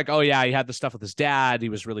just think like, oh yeah, he had the stuff with his dad, he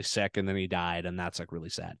was really sick, and then he died, and that's like really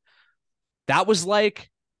sad. That was like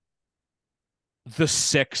the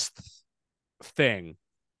sixth thing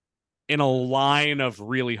in a line of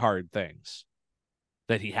really hard things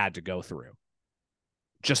that he had to go through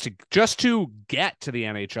just to get to the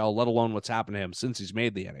NHL, let alone what's happened to him since he's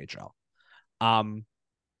made the NHL. And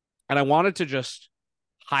I wanted to just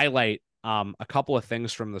highlight a couple of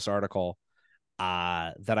things from this article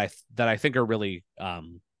that I think are really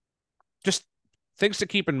just things to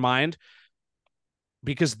keep in mind,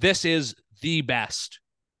 because this is the best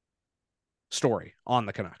story on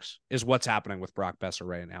the Canucks, is what's happening with Brock Boeser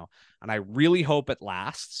right now. And I really hope it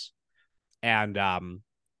lasts. And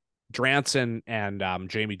Drance and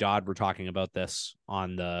Jamie Dodd were talking about this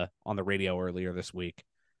on the radio earlier this week.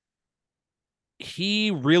 He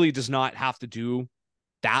really does not have to do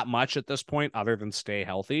that much at this point other than stay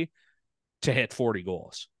healthy to hit 40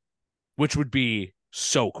 goals, which would be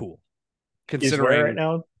so cool. Considering he's right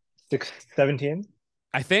now 17.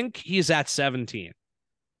 I think he's at 17.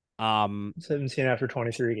 17 after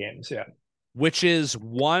 23 games, yeah. Which is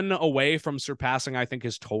one away from surpassing, I think,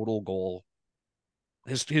 his total goal,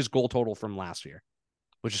 his goal total from last year,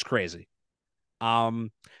 which is crazy.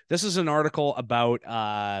 This is an article about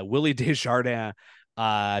Willie Desjardins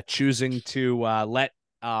choosing to let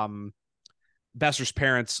Boeser's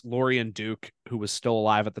parents, Lori and Duke, who was still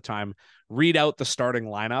alive at the time, read out the starting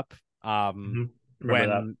lineup. Remember that.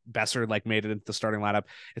 When Boeser like made it into the starting lineup.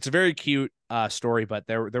 It's a very cute story, but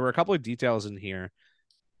there were a couple of details in here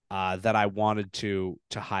that I wanted to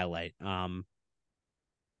highlight,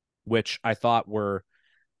 which I thought were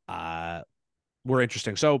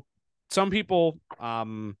interesting. So some people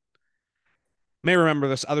may remember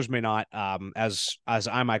this, others may not. As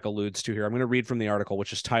Mike alludes to here, I'm going to read from the article,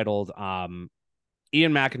 which is titled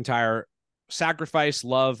Ian McIntyre, Sacrifice,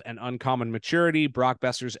 Love, and Uncommon Maturity, Brock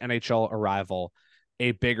Boeser's NHL Arrival,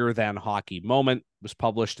 a Bigger Than Hockey Moment. It was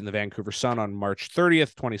published in the Vancouver Sun on March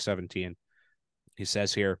 30th, 2017. He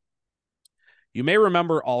says here, you may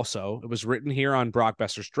remember also, it was written here on Brock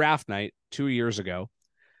Boeser's draft night 2 years ago,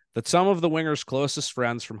 that some of the winger's closest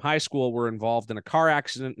friends from high school were involved in a car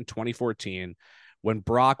accident in 2014 when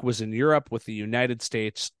Brock was in Europe with the United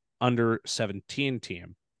States under-17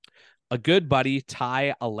 team. A good buddy,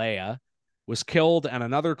 Ty Alea, was killed, and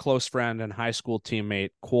another close friend and high school teammate,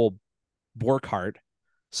 Cole Borkhardt,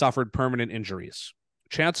 suffered permanent injuries.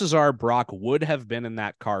 Chances are Brock would have been in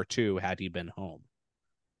that car too had he been home.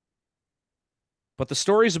 But the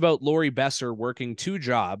stories about Lori Boeser working 2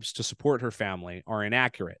 jobs to support her family are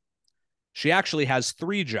inaccurate. She actually has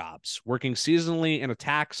 3 jobs, working seasonally in a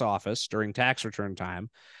tax office during tax return time,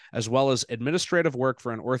 as well as administrative work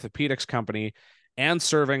for an orthopedics company and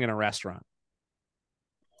serving in a restaurant.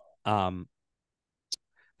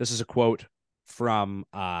 This is a quote from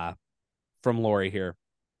Lori here.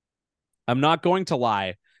 I'm not going to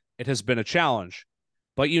lie, it has been a challenge,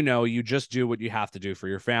 but you just do what you have to do for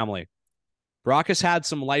your family. Brock has had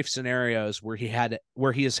some life scenarios where he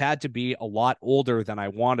has had to be a lot older than I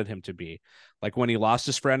wanted him to be, like when he lost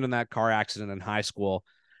his friend in that car accident in high school,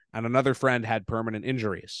 and another friend had permanent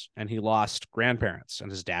injuries, and he lost grandparents,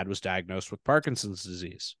 and his dad was diagnosed with Parkinson's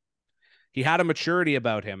disease. He had a maturity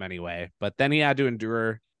about him anyway, but then he had to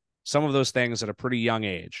endure some of those things at a pretty young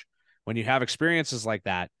age. When you have experiences like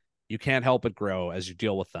that, you can't help but grow as you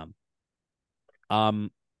deal with them.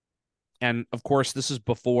 And of course, this is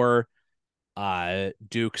before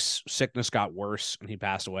Duke's sickness got worse and he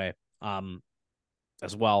passed away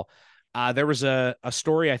as well. There was a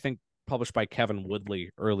story, I think, published by Kevin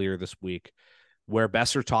Woodley earlier this week, where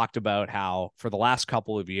Boeser talked about how for the last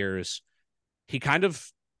couple of years, he kind of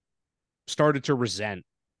started to resent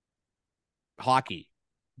hockey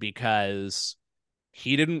because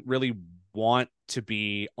he didn't really want to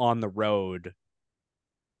be on the road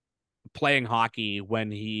playing hockey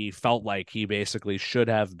when he felt like he basically should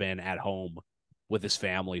have been at home with his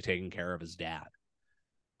family taking care of his dad.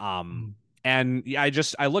 And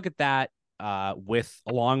I look at that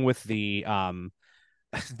along with the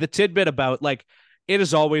the tidbit about like it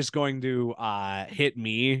is always going to hit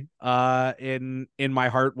me in my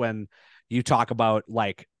heart when you talk about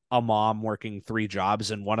like a mom working 3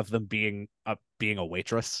 jobs and one of them being a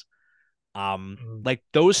waitress. Like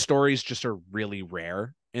those stories just are really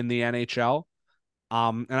rare in the NHL.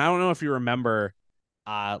 And I don't know if you remember,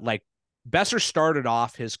 like Boeser started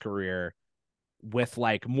off his career with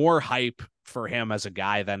like more hype for him as a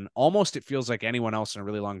guy than almost it feels like anyone else in a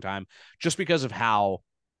really long time, just because of how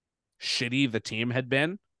shitty the team had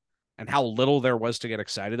been and how little there was to get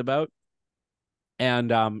excited about.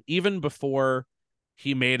 And even before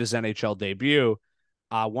he made his NHL debut,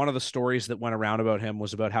 one of the stories that went around about him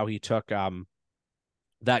was about how he took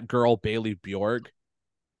that girl, Bailey Bjorg,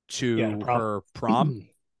 to her prom.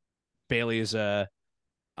 Bailey is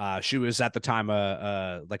she was at the time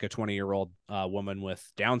like a 20-year-old woman with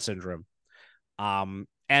Down syndrome.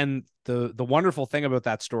 And the wonderful thing about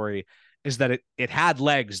that story is that it had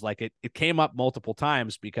legs. Like it came up multiple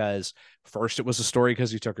times because first it was a story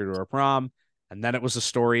because he took her to her prom, and then it was a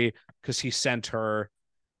story because he sent her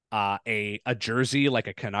a jersey, like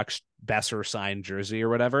a Canucks Boeser signed jersey or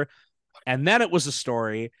whatever. And then it was a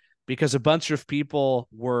story because a bunch of people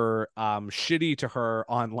were shitty to her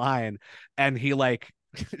online, and he like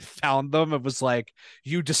found them and was like,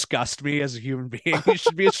 you disgust me as a human being, you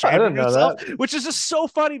should be ashamed of yourself. Which is just so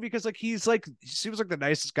funny because like he seems like the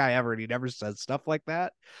nicest guy ever, and he never says stuff like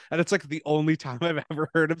that, and it's like the only time I've ever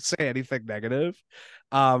heard him say anything negative.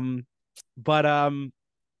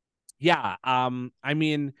 Yeah, I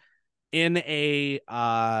mean, in a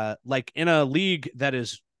in a league that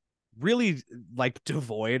is really like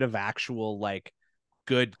devoid of actual like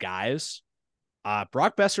good guys,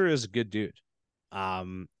 Brock Boeser is a good dude.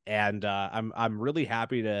 I'm really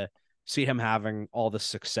happy to see him having all the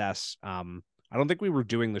success. I don't think we were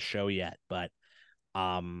doing the show yet, but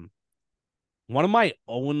one of my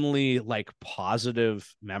only like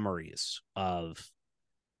positive memories of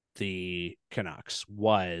the Canucks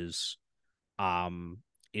was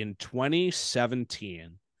in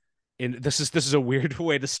 2017. This is a weird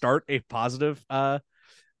way to start a positive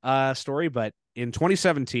story, but in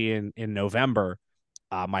 2017 in November,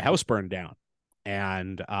 my house burned down,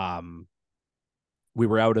 and we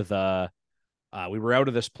were out of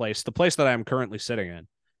this place, the place that I'm currently sitting in,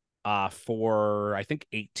 for I think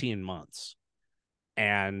 18 months.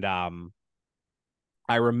 And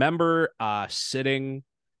I remember sitting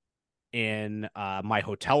in my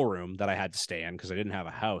hotel room that I had to stay in because I didn't have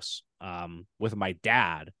a house, with my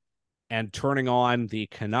dad, and turning on the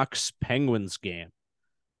Canucks Penguins game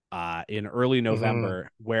in early November,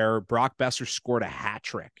 where Brock Boeser scored a hat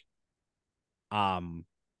trick. And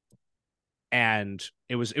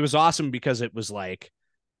it was awesome because it was like,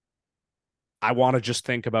 I want to just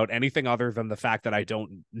think about anything other than the fact that I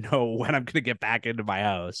don't know when I'm going to get back into my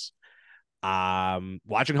house.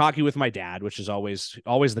 Watching hockey with my dad, which is always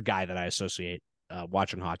the guy that I associate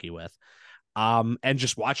watching hockey with. And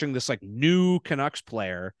just watching this like new Canucks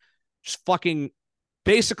player just fucking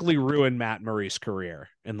basically ruin Matt Murray's career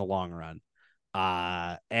in the long run.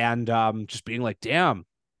 And just being like, damn,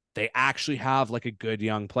 they actually have like a good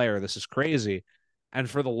young player. This is crazy. And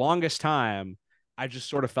for the longest time, I just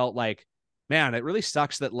sort of felt like, man, it really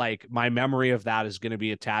sucks that like my memory of that is going to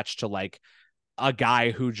be attached to like a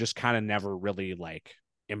guy who just kind of never really like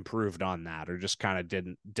improved on that, or just kind of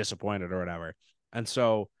didn't disappointed or whatever. And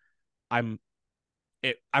so I'm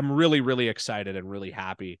really, really excited and really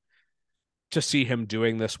happy to see him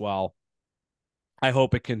doing this well. I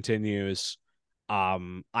hope it continues.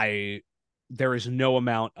 There is no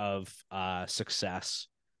amount of success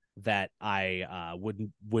that I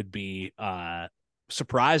would be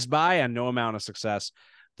surprised by, and no amount of success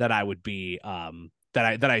that I would be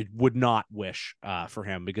that I would not wish for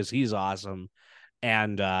him, because he's awesome.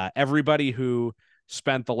 And everybody who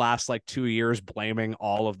spent the last like 2 years blaming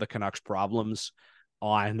all of the Canucks problems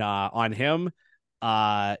on him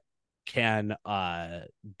can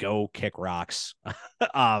go kick rocks.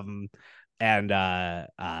 And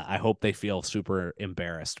I hope they feel super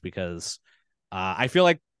embarrassed, because I feel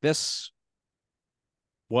like this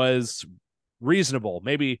was reasonable.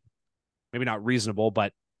 Maybe not reasonable,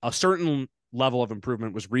 but a certain level of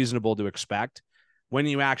improvement was reasonable to expect when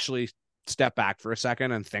you actually step back for a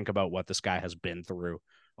second and think about what this guy has been through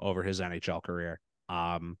over his NHL career.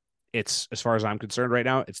 It's, as far as I'm concerned right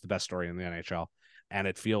now, it's the best story in the NHL, and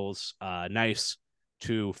it feels nice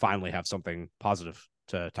to finally have something positive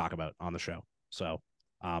to talk about on the show. So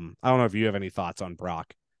I don't know if you have any thoughts on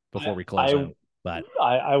Brock before we close out, but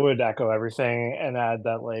I would echo everything and add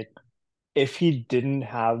that, like, if he didn't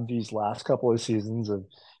have these last couple of seasons of,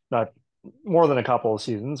 not more than a couple of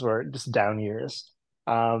seasons, where just down years,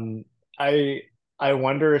 I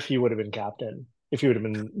wonder if he would have been captain, if he would have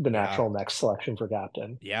been the natural next selection for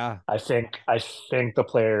captain. Yeah. I think the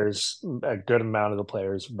players, a good amount of the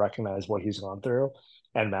players, recognize what he's gone through,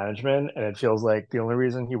 and management, and it feels like the only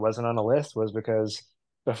reason he wasn't on the list was because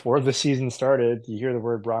before the season started, you hear the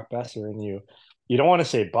word Brock Boeser and you don't want to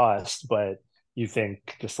say bust, but you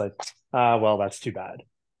think just like, well, that's too bad.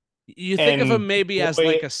 You think of him maybe as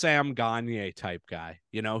like a Sam Gagner type guy,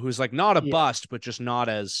 who's like not a bust, but just not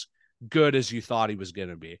as good as you thought he was going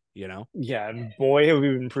to be, Yeah, and boy, have we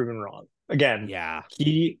been proven wrong. Again, yeah,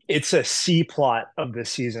 it's a C plot of this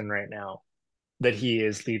season right now that he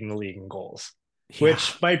is leading the league in goals,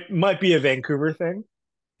 which might be a Vancouver thing.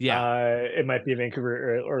 Yeah, it might be a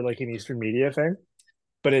Vancouver or like an Eastern media thing,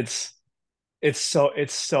 but it's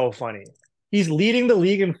so funny. He's leading the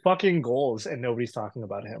league in fucking goals, and nobody's talking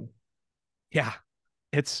about him. Yeah,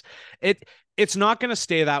 it's not going to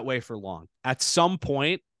stay that way for long. At some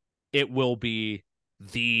point, it will be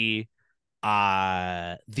the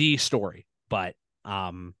story, but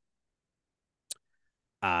I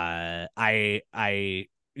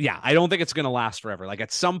don't think it's going to last forever. Like,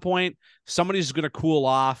 at some point, somebody's going to cool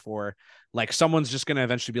off, or like someone's just going to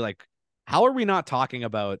eventually be like, how are we not talking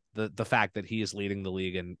about the fact that he is leading the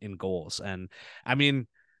league in goals? And I mean,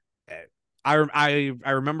 I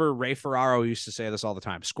remember Ray Ferraro used to say this all the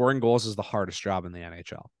time: scoring goals is the hardest job in the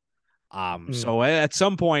NHL. So at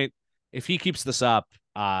some point, if he keeps this up,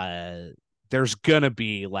 there's gonna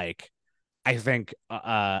be, like, I think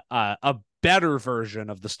a better version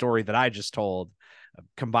of the story that I just told,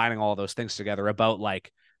 combining all those things together, about,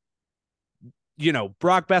 like,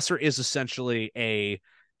 Brock Boeser is essentially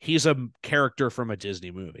he's a character from a Disney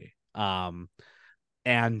movie. And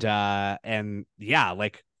yeah,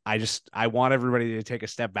 like, I want everybody to take a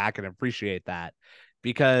step back and appreciate that,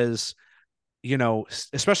 because,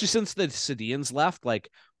 especially since the Sedins left, like,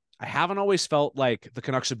 I haven't always felt like the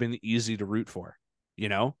Canucks have been easy to root for. you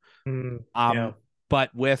know? Yeah.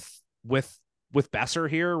 But with Boeser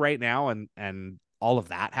here right now and all of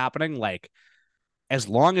that happening, like as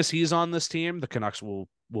long as he's on this team, the Canucks will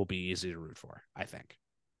be easy to root for, I think.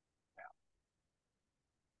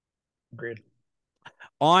 Agreed.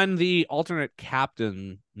 On the alternate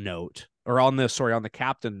captain note, or on the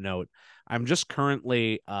captain note, I'm just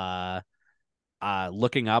currently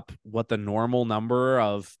looking up what the normal number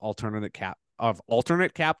of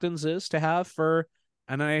alternate captains is to have for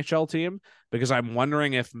an NHL team, because I'm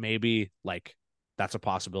wondering if maybe like that's a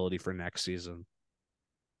possibility for next season.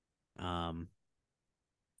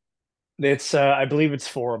 It's I believe it's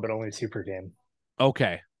 4, but only 2 per game.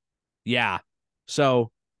 Okay. Yeah.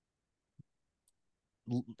 So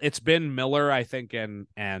it's been Miller, I think, and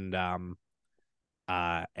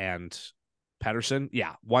Pettersson.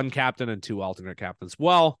 Yeah, 1 captain and 2 alternate captains.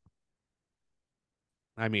 Well,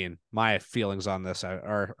 I mean, my feelings on this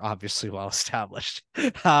are obviously well established.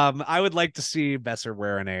 I would like to see Boeser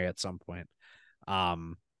wear an A at some point.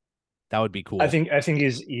 That would be cool. I think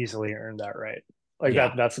he's easily earned that right. Like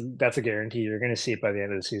Yeah. that's a guarantee. You're going to see it by the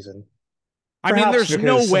end of the season. I mean, Perhaps there's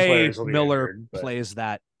no because some way players will be Miller injured,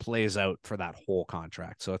 but plays out for that whole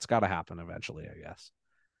contract. So it's got to happen eventually, I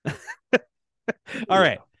guess. All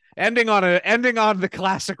right. Ending on the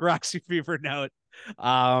classic Roxy Fever note.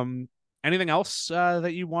 Anything else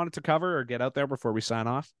that you wanted to cover or get out there before we sign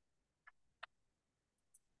off?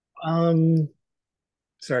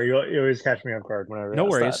 Sorry, you always catch me off guard whenever. No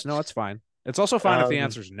ask worries. that. No, it's fine. It's also fine if the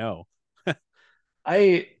answer is no.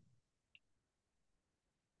 I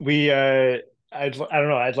we I don't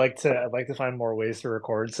know. I'd like to find more ways to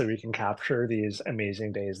record so we can capture these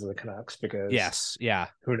amazing days of the Canucks, because Yes, yeah.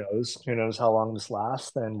 who knows how long this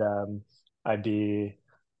lasts, and I'd be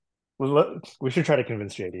we should try to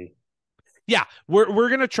convince JD. Yeah, we're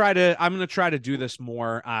gonna try to. I'm gonna try to do this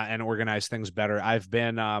more and organize things better. I've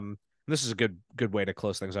been this is a good way to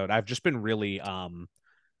close things out. I've just been really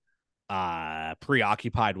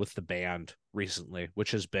preoccupied with the band recently,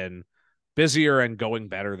 which has been busier and going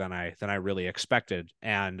better than I really expected.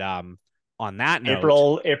 And on that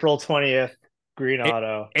note, April 20th, Green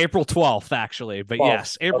Auto. April 12th actually, but 12th.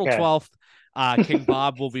 yes, April Okay. 12th. King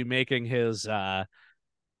Bob will be making his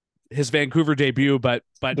Vancouver debut, but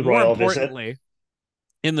The more royal importantly, visit.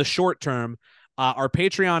 in the short term, our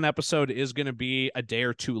Patreon episode is going to be a day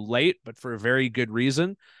or two late, but for a very good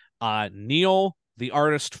reason. Neil, the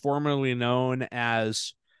artist formerly known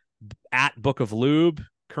as at Book of Lube,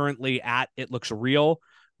 currently at It Looks Real,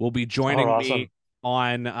 will be joining me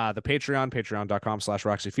on the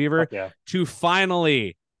patreon.com/Roxy Fever to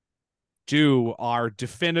finally do our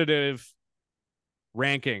definitive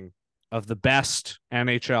ranking of the best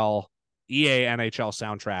EA NHL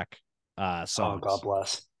soundtrack songs. Oh, God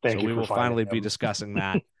bless. Thank you. We will finally be discussing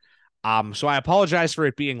that. So I apologize for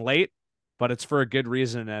it being late, but it's for a good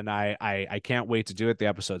reason, and I can't wait to do it. The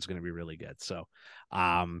episode's going to be really good. So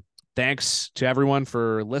thanks to everyone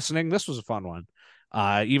for listening. This was a fun one,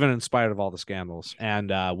 even in spite of all the scandals, and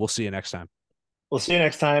we'll see you next time. We'll see you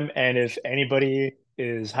next time, and if anybody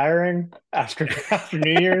is hiring after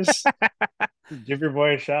New Year's, give your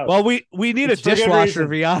boy a shout. Well, we need a dishwasher,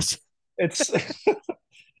 Vyas. It's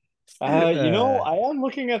I am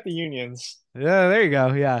looking at the unions. Yeah, there you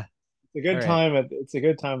go. Yeah, it's a good time. It's a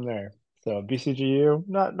good time there. So BCGU,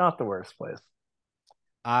 not the worst place.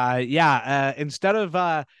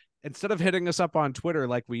 Instead of hitting us up on Twitter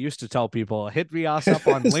like we used to tell people, hit Vyas up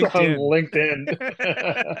on LinkedIn.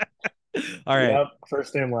 LinkedIn. All right. Yep.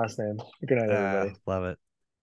 First name, last name. Good night, everybody. Love it.